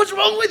 Yeah. What's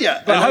wrong with you?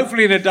 But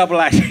hopefully in a double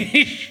act,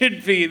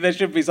 there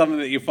should be something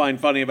that you find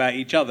funny about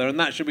each other, and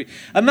that's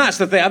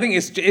the thing. I think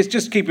it's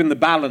just keeping the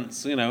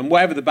balance, and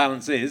whatever the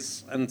balance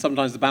is, and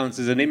sometimes the balance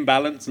is an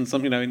imbalance, and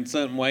some, in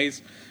certain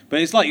ways.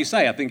 But it's like you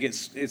say, I think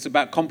it's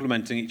about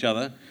complementing each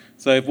other.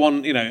 So if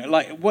one, I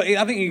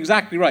think you're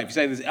exactly right. If you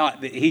say this,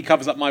 he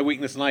covers up my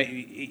weakness, and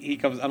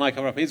I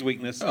cover up his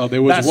weakness. Oh,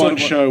 there was one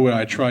show where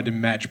I tried to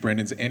match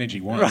Brendon's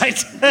energy once.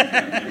 Right.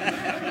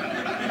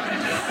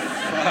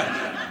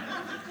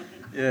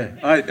 Yeah,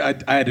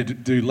 I had to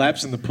do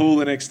laps in the pool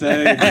the next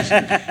day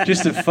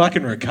just to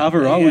fucking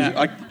recover.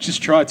 I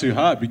just tried too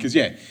hard because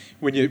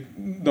when you're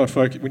not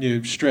focused, when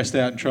you're stressed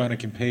out and trying to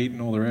compete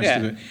and all the rest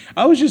of it,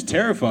 I was just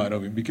terrified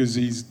of him because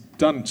he's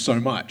done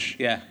so much.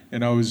 Yeah,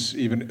 and I was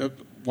even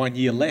 1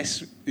 year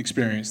less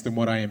experienced than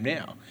what I am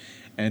now,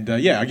 and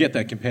I get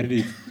that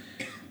competitive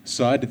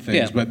side to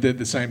things, but at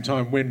the same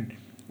time, when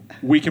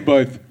we can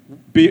both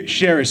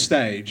share a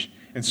stage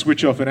and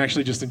switch off and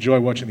actually just enjoy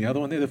watching the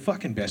other one, they're the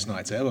fucking best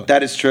nights ever.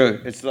 That is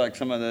true. It's like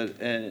some of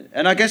the...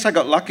 and I guess I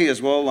got lucky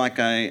as well. Like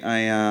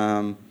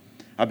I've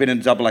been in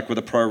a double act with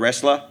a pro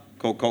wrestler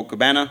called Colt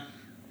Cabana.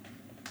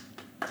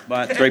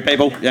 By 3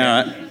 people.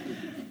 Yeah, right.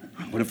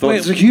 I would have thought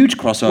it's a huge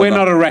crossover. We're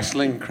not a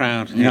wrestling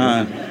crowd.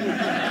 No.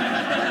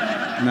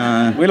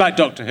 No. We like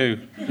Doctor Who.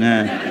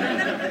 No.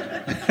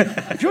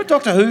 If you're a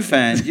Doctor Who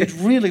fan, you'd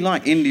really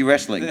like indie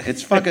wrestling.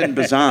 It's fucking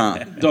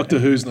bizarre. Doctor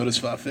Who's not as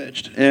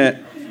far-fetched. Yeah.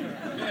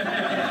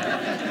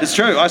 It's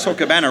true. I saw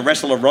Cabana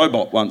wrestle a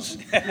robot once.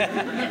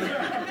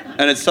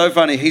 And it's so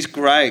funny. He's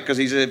great because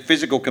he's a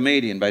physical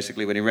comedian,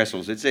 basically, when he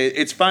wrestles.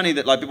 It's funny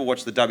that like people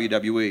watch the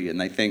WWE and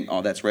they think,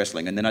 oh, that's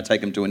wrestling. And then I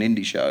take them to an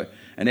indie show.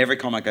 And every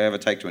comic I ever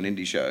take to an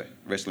indie show,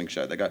 wrestling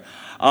show, they go,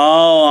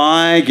 oh,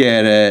 I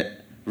get it.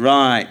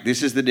 Right.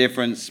 This is the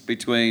difference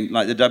between,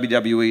 like, the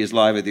WWE is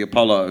live at the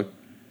Apollo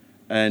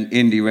and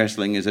indie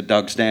wrestling is a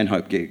Doug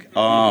Stanhope gig.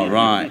 Oh,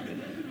 right.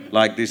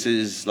 Like, this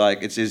is, like,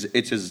 it's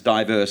as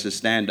diverse as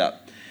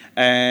stand-up.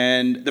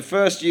 And the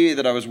first year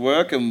that I was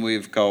working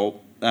with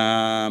Colt,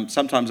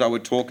 sometimes I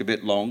would talk a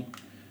bit long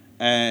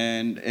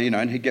and,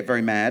 and he'd get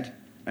very mad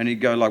and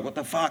he'd go like, what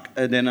the fuck?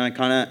 And then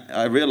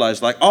I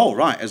realized like, oh,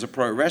 right, as a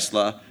pro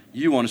wrestler,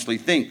 you honestly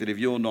think that if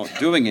you're not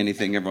doing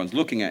anything, everyone's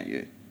looking at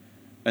you.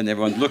 And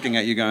everyone's looking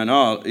at you going,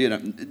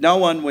 no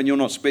one, when you're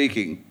not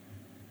speaking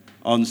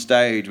on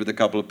stage with a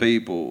couple of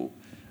people,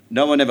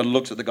 No one ever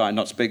looks at the guy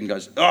not speaking and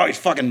goes, oh, he's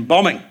fucking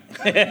bombing.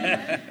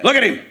 Look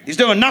at him. He's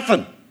doing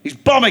nothing. He's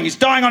bombing. He's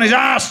dying on his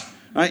ass.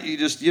 Right?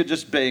 You're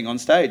just being on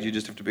stage. You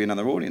just have to be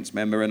another audience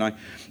member.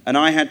 And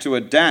I had to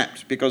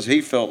adapt because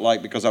he felt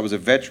like, because I was a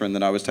veteran,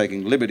 that I was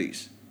taking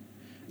liberties.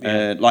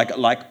 Like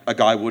a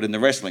guy would in the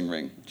wrestling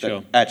ring.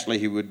 Sure. Actually,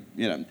 he would,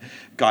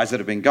 guys that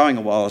have been going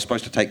a while are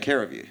supposed to take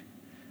care of you.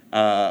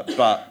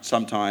 But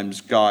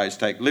sometimes guys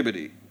take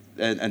liberty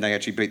and they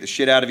actually beat the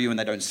shit out of you and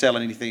they don't sell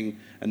anything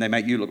and they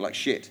make you look like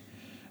shit.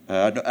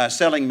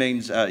 Selling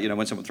means,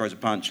 when someone throws a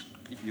punch,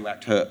 you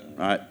act hurt,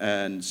 right?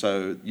 And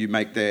so you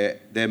make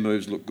their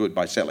moves look good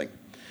by selling.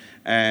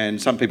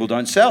 And some people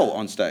don't sell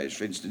on stage.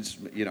 For instance,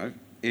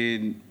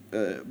 in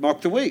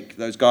Mock the Week,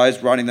 those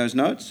guys writing those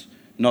notes,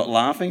 not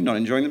laughing, not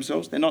enjoying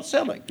themselves, they're not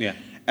selling. Yeah.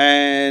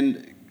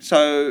 And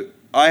so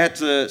I had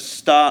to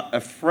start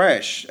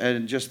afresh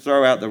and just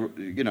throw out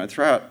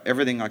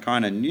everything I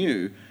kind of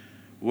knew,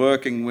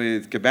 working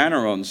with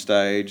Cabana on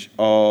stage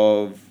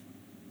of,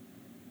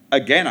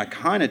 again, I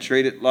kind of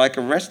treat it like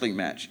a wrestling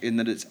match in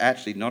that it's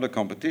actually not a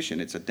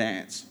competition, it's a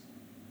dance.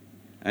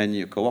 And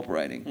you're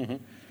cooperating. Mm-hmm.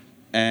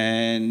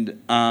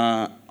 And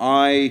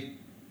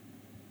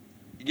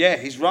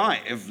he's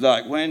right. If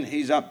when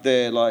he's up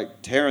there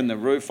tearing the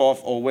roof off,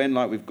 or when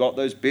we've got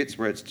those bits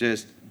where it's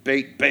just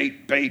beat,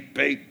 beat, beat,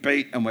 beat,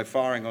 beat, and we're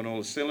firing on all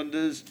the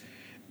cylinders,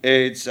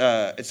 it's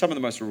some of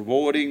the most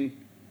rewarding.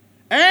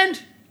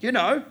 And, it's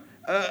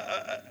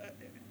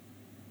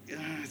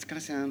going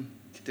to sound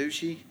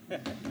douchey.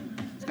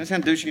 It's going to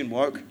sound douchey and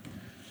woke.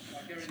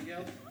 Like everything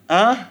else?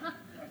 Huh?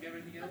 Like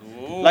everything else?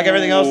 Like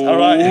everything else? All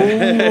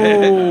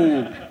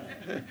right.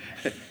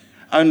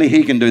 Only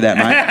he can do that,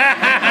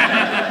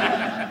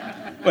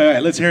 mate. Wait,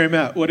 let's hear him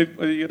out. What are you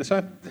going to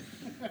say?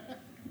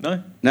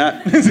 No?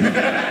 No.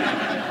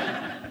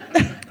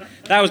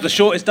 That was the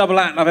shortest double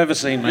act I've ever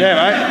seen, mate.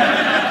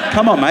 Yeah, mate.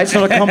 Come on, mate. It's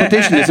not a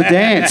competition. It's a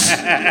dance.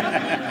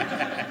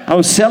 I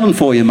was selling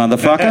for you,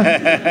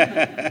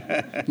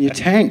 motherfucker. You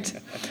tanked.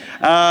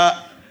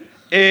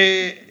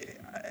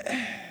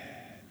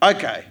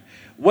 Okay.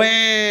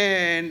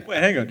 Wait,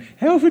 hang on.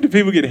 How often do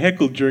people get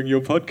heckled during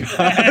your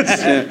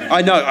podcast?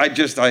 I know. I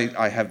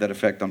have that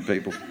effect on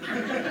people.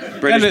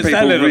 British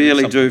people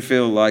really do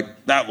feel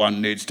like that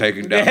one needs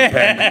taking down a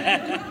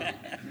peg.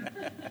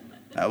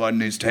 That one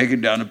needs taking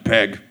down a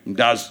peg. It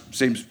does.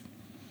 Seems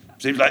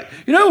like...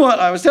 You know what?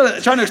 I was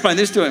trying to explain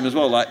this to him as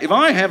well. If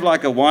I have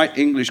a white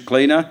English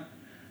cleaner,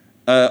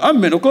 I'm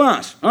middle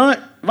class, all right?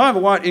 If I have a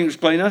white English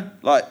cleaner,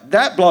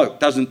 that bloke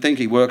doesn't think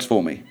he works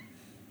for me.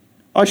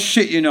 I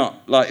shit you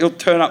not. He'll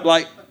turn up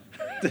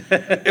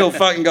he'll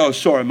fucking go,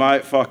 sorry,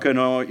 mate, fucking,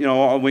 I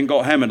went and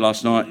got hammered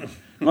last night.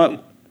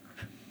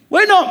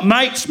 We're not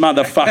mates,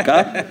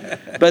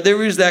 motherfucker. But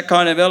there is that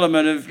kind of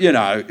element of,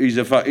 he's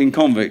a fucking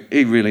convict.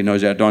 He really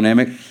knows our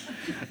dynamic.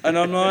 And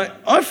I'm like,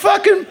 I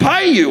fucking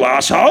pay you,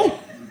 asshole.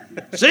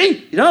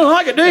 See? You don't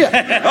like it, do you?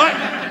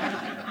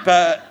 Right?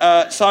 But,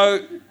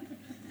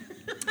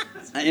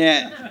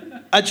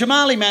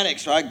 Jamali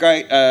Mannix, right?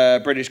 Great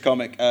British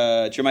comic,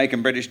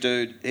 Jamaican British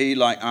dude.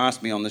 He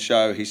asked me on the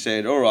show, he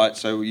said, all right,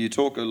 so you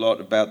talk a lot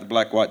about the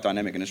black-white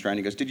dynamic in Australia.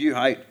 He goes, did you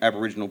hate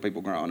Aboriginal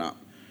people growing up?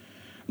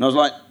 And I was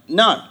like,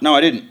 no,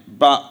 I didn't.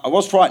 But I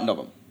was frightened of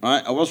them,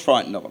 right? I was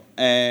frightened of them.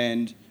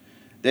 And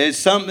there's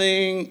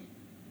something...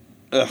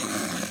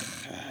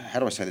 how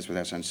do I say this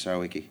without sounding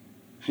so icky?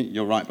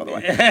 You're right, by the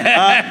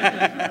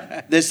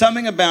way. There's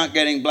something about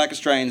getting black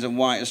Australians and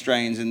white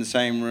Australians in the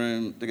same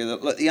room together.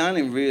 Look, the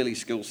only really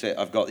skill set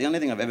I've got, the only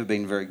thing I've ever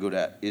been very good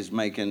at is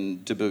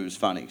making taboos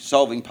funny,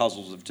 solving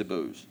puzzles of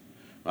taboos,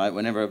 right?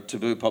 Whenever a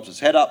taboo pops its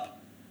head up,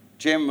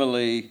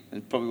 generally,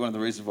 and probably one of the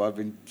reasons why I've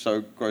been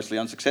so grossly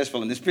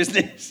unsuccessful in this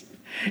business,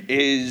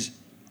 is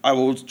I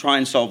will try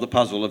and solve the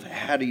puzzle of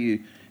how do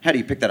you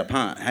pick that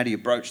apart? How do you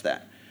broach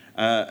that?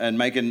 And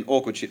making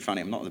awkward shit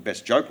funny. I'm not the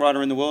best joke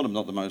writer in the world. I'm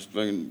not the most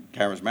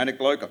charismatic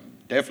bloke. I'm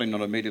definitely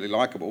not immediately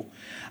likable.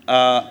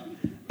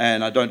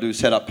 And I don't do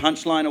set-up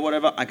punchline or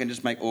whatever. I can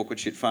just make awkward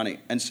shit funny.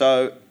 And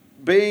so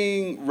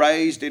being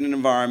raised in an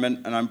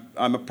environment, and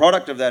I'm a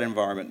product of that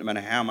environment, no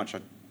matter how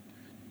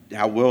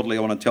worldly I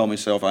want to tell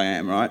myself I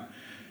am, right?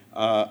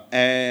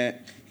 And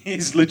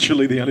he's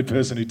literally the only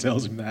person who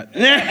tells him that.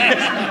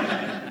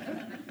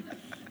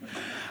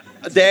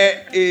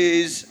 There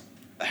is...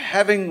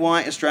 having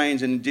white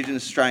Australians and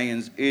Indigenous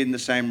Australians in the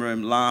same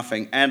room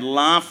laughing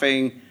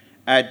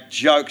at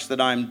jokes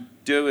that I'm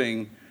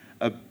doing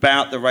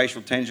about the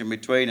racial tension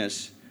between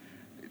us.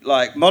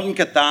 Modern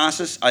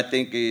catharsis, I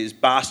think, is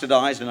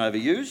bastardised and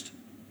overused.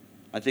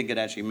 I think it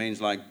actually means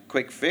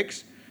quick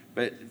fix.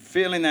 But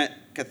feeling that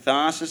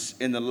catharsis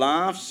in the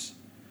laughs,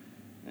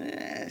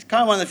 it's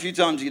kind of one of the few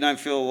times you don't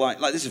feel like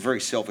this is a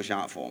very selfish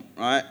art form,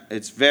 right?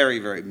 It's very,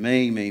 very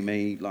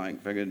me,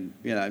 fucking,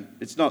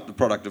 it's not the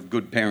product of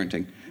good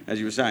parenting, as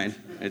you were saying.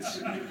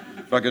 It's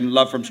fucking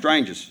love from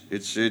strangers.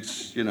 It's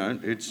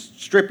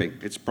stripping.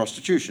 It's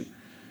prostitution.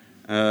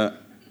 I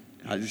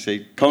just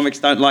see comics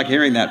don't like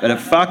hearing that, but it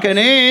fucking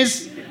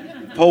is.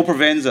 Paul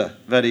Provenza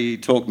that he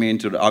talked me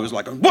into it. I was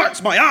like,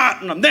 what's my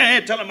art? And I'm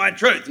there telling my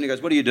truth. And he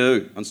goes, what do you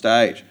do on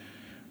stage?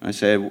 I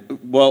said,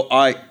 what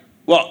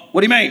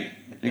do you mean?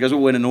 And he goes,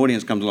 well, when an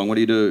audience comes along, what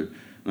do you do?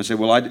 And I said,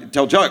 well, I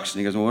tell jokes. And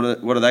he goes, well,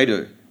 what do they do?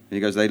 And he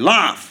goes, they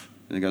laugh.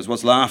 And he goes,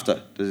 what's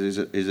laughter? Is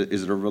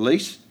it a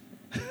release?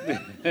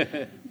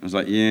 I was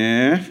like,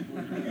 yeah.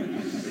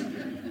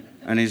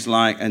 And he's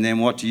like, and then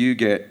what do you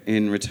get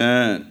in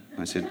return?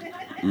 I said,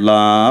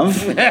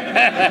 love.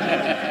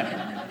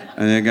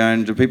 And they're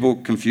going, do people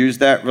confuse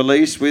that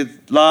release with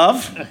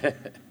love?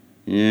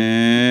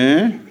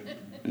 Yeah.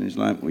 And he's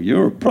like, well,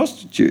 you're a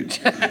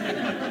prostitute.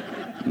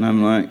 And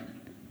I'm like,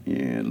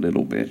 yeah, a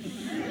little bit.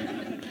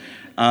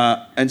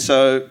 And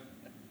so,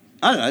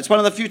 I don't know, it's one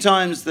of the few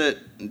times that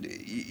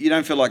you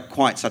don't feel like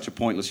quite such a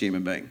pointless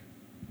human being.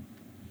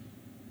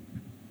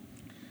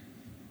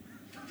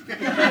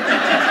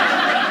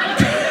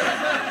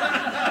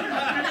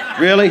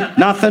 Really?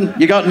 Nothing?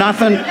 You got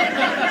nothing?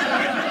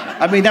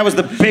 I mean, that was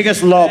the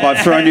biggest lob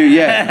I've thrown you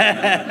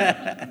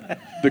yet.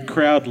 The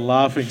crowd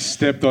laughing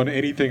stepped on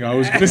anything I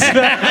was going to say.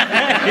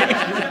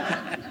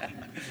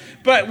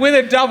 But with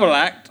a double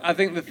act, I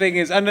think the thing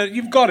is, and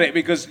you've got it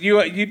because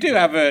you do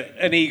have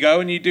an ego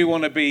and you do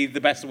want to be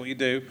the best at what you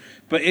do,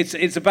 but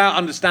it's about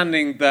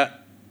understanding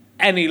that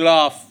any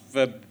laugh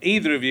for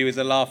either of you is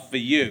a laugh for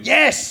you.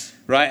 Yes!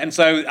 Right? And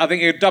so I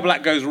think your double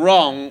act goes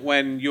wrong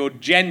when you're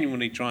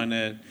genuinely trying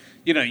to,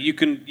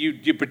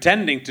 you're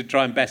pretending to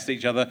try and best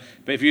each other,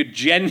 but if you're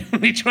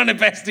genuinely trying to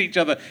best each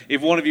other,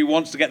 if one of you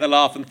wants to get the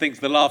laugh and thinks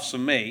the laugh's for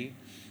me,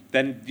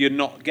 then you're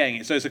not getting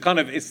it. So it's a kind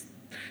of,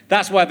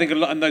 that's why I think a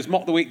lot, and those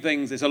mock the week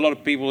things, it's a lot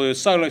of people who are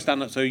solo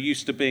stand-ups who are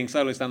used to being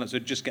solo stand-ups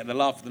who just get the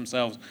laugh for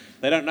themselves.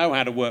 They don't know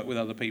how to work with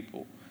other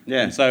people.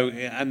 Yeah. And so,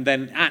 and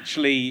then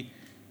actually,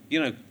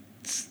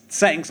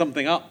 setting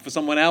something up for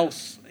someone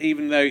else,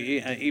 even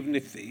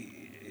if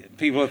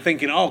people are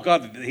thinking, oh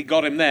God, he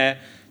got him there,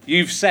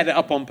 you've set it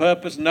up on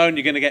purpose, knowing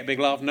you're going to get a big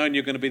laugh, knowing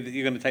you're going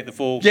to take the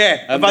fall.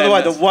 Yeah. And by the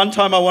way, the one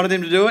time I wanted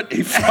him to do it,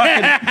 he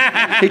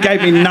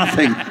gave me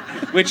nothing.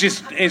 Which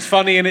is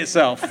funny in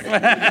itself.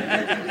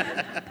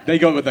 They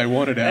got what they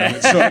wanted out of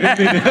it, so I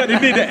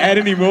didn't need to add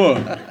any more.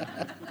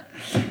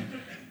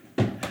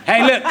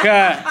 Hey, look,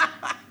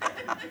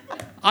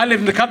 I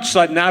live in the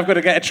countryside now. I've got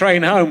to get a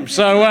train home,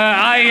 so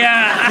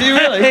Do you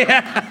really?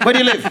 Yeah. Where do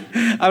you live?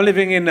 I'm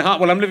living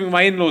I'm living with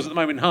my in-laws at the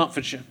moment in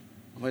Hertfordshire.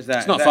 Where's that?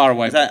 It's not far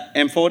away. Is that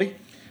M40?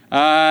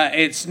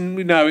 It's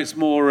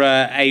more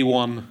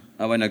A1.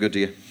 Oh, we're no good to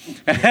you.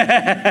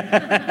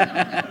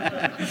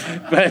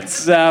 But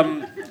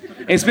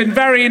it's been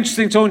very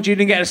interesting talking to you. You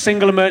didn't get a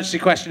single emergency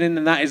question in,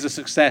 and that is a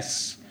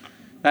success.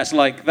 That's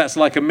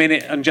like a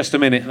minute and just a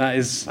minute. That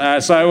is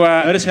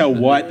Notice how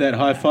white that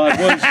high five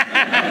was.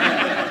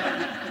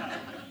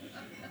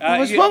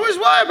 What was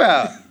why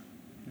about?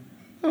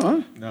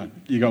 Oh. No,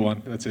 you got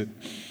one. That's it.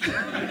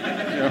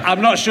 I'm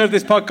not sure if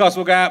this podcast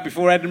will go out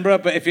before Edinburgh,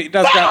 but if it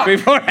does go out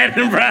before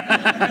Edinburgh...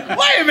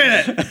 Wait a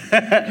minute!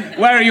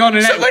 Where are you on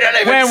in So we don't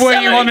even Where were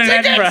sell you on in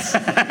any Edinburgh?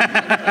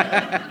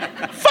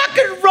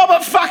 Fucking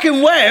Robert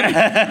fucking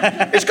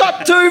Webb! He's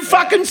got 2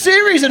 fucking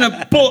series in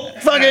a book.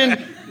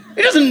 Fucking...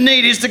 He doesn't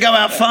need his to go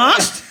out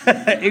fast.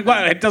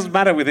 It doesn't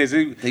matter with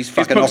These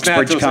fucking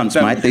Oxbridge cunts,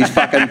 mate.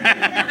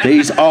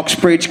 These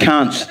Oxbridge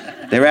cunts.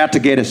 They're out to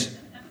get us.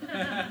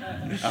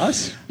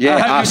 Us?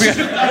 Yeah, us.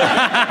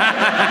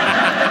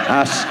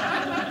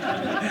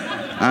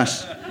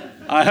 Us.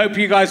 I hope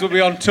you guys will be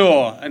on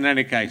tour in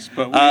any case.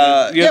 But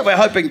we're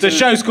hoping to. The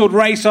show's called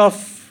Race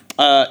Off.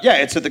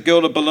 It's at the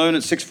Gilda Balloon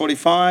at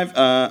 6:45.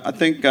 I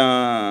think,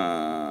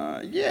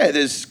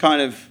 there's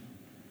kind of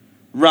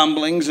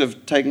rumblings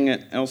of taking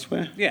it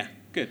elsewhere. Yeah,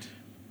 good.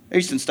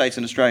 Eastern states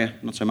in Australia,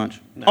 not so much.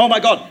 No. Oh my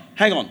God!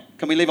 Hang on.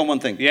 Can we leave on one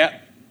thing? Yeah.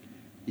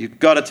 You've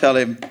got to tell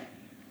him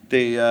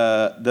the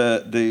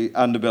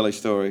underbelly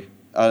story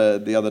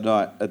the other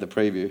night at the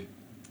preview.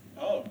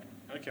 Oh,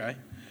 okay.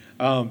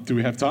 Do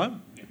we have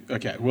time?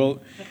 Okay.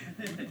 Well,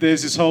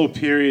 there's this whole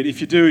period.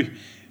 If you do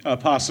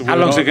pass the word, How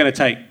long's it going to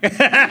take?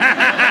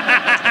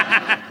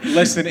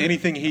 Less than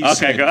anything he said.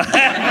 Okay, go.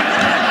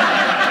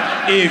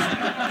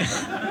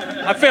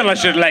 I feel I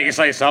should let you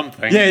say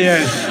something.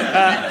 Yeah.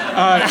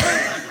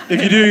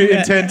 If you do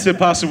intend to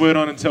pass the word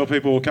on and tell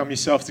people, or come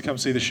yourself to come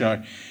see the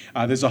show,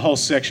 there's a whole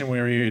section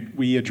where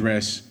we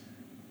address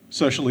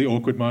socially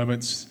awkward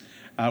moments.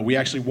 We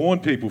actually warn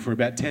people for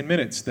about 10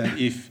 minutes that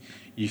if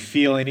you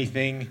feel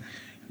anything,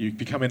 you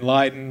become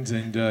enlightened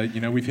and,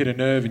 we've hit a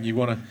nerve and you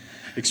want to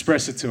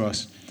express it to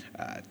us.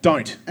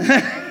 Don't.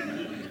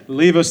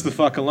 Leave us the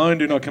fuck alone.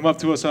 Do not come up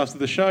to us after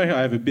the show.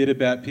 I have a bit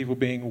about people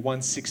being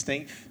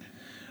 1/16th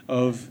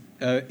of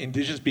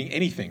Indigenous, being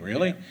anything,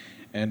 really.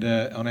 And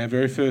on our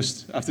very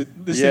first, after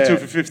listening to it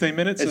for 15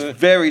 minutes... It's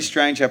very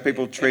strange how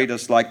people treat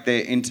us like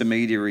their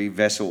intermediary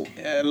vessel.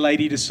 A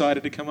lady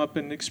decided to come up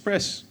and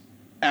express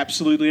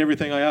absolutely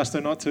everything I asked her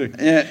not to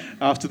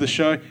after the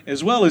show,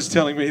 as well as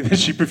telling me that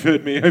she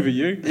preferred me over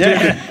you.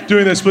 Yeah.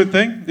 Doing that split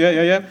thing.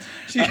 Yeah.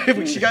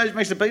 She goes,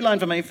 makes a beeline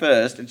for me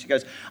first, and she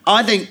goes,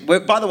 I think,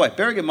 by the way,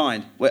 bearing in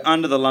mind, we're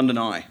under the London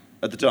Eye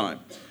at the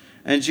time.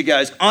 And she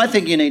goes, I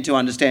think you need to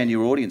understand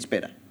your audience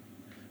better.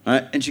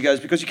 Right? And she goes,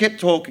 because you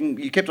kept on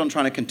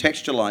trying to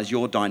contextualise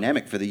your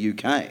dynamic for the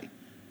UK.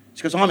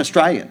 She goes, I'm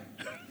Australian.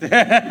 But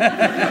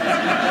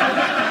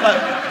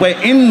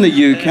we're in the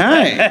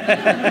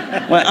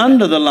UK. We're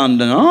under the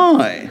London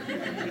Eye.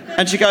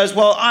 And she goes,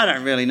 well, I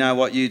don't really know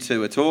what you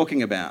two are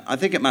talking about. I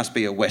think it must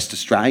be a West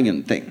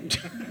Australian thing.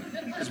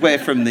 Because we're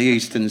from the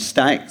eastern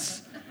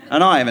states.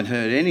 And I haven't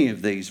heard any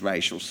of these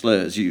racial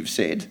slurs you've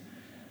said.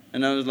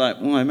 And I was like,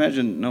 well, I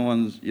imagine no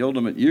one's yelled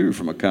them at you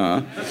from a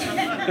car.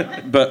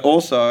 But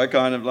also, I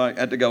kind of like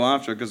had to go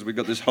after it because we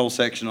got this whole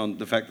section on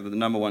the fact that the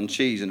number one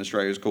cheese in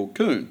Australia is called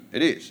coon.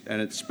 It is, and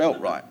it's spelt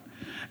right.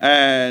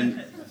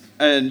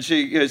 And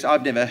she goes,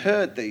 I've never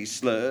heard these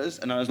slurs.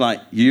 And I was like,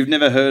 you've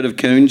never heard of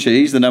coon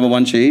cheese, the number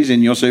one cheese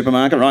in your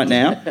supermarket right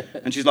now?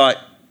 And she's like,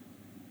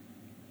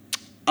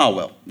 oh,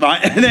 well,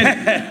 right. And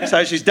then,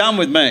 so she's done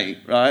with me,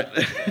 right?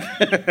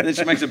 And then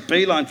she makes a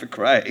beeline for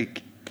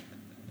Craig.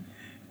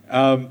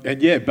 And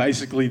yeah,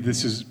 basically,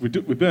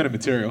 we're burning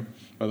material,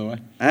 by the way.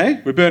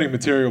 Hey? We're burning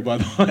material, by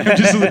the way. I'm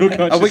just a little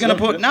conscious. Are we going to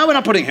put? No, we're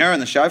not putting her in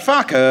the show.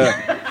 Fuck her.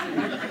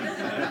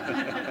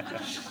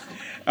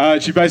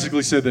 She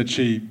basically said that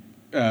she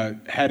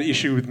had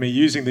issue with me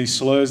using these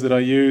slurs that I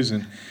use,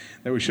 and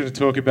that we shouldn't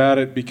talk about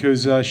it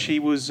because she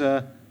was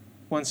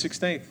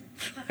 1/16.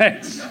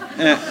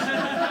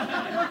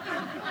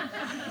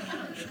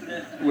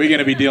 We're going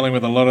to be dealing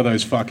with a lot of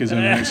those fuckers over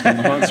the next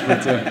couple of months,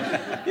 but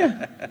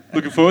yeah,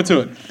 looking forward to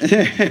it.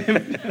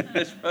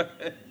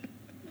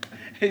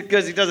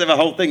 Because he does have a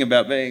whole thing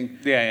about being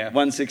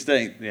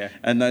 1/16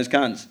 and those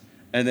cunts.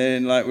 And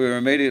then like we were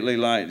immediately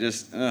like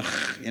just,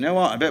 you know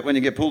what, I bet when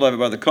you get pulled over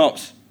by the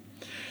cops,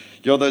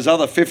 you're those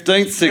other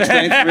 15th,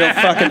 16th real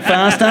fucking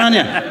fast, aren't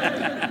you?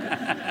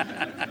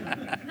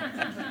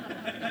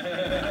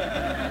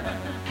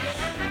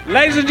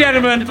 Ladies and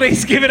gentlemen,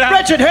 please give it up.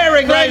 Richard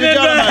Herring, ladies and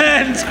gentlemen.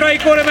 Burns, Craig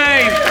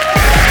Quartermaine.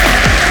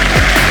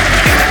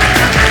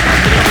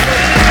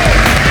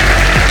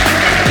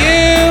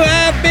 You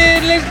have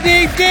been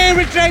listening to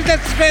Rich Chang's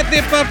Let's Square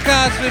Theatre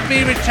podcast with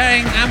me, Rich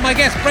Chang, and my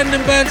guests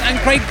Brendon Burns and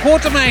Craig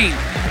Quartermaine.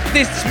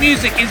 This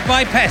music is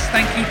by Pest.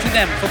 Thank you to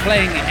them for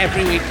playing it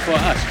every week for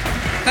us.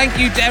 Thank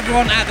you to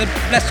everyone at the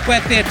Leicester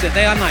Square Theatre.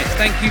 They are nice.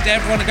 Thank you to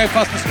everyone at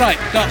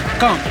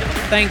GoFasterStripe.com.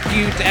 Thank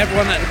you to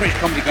everyone at the British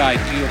Comedy Guide.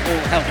 You have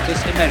all helped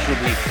us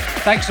immeasurably.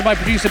 Thanks to my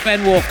producer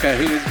Ben Walker,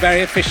 who is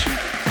very efficient.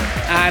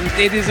 And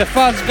it is a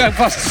fuzz,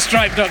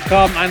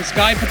 GoFasterStripe.com and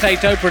Sky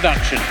Potato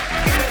production.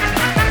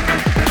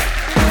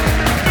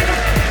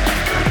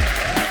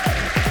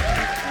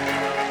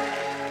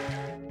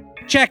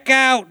 Check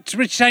out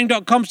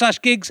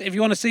richchang.com/gigs if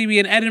you want to see me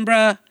in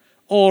Edinburgh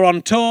or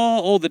on tour.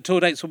 All the tour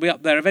dates will be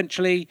up there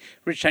eventually.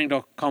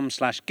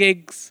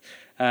 richchang.com/gigs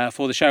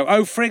for the show.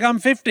 Oh, frig, I'm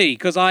 50,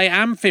 because I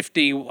am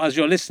 50 as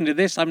you're listening to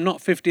this. I'm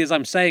not 50 as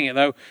I'm saying it,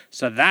 though,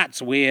 so that's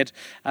weird.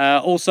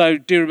 Also,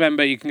 do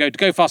remember you can go to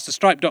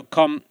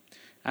gofasterstripe.com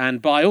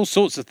and buy all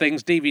sorts of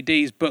things,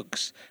 DVDs,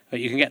 books.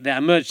 You can get the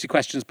emergency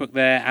questions book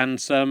there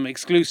and some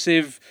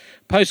exclusive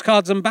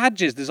postcards and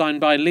badges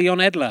designed by Leon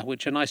Edler,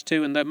 which are nice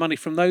too, and the money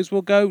from those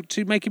will go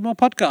to making more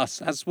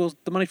podcasts, as will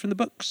the money from the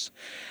books.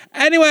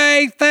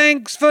 Anyway,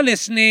 thanks for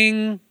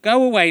listening.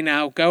 Go away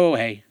now. Go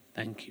away.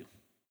 Thank you.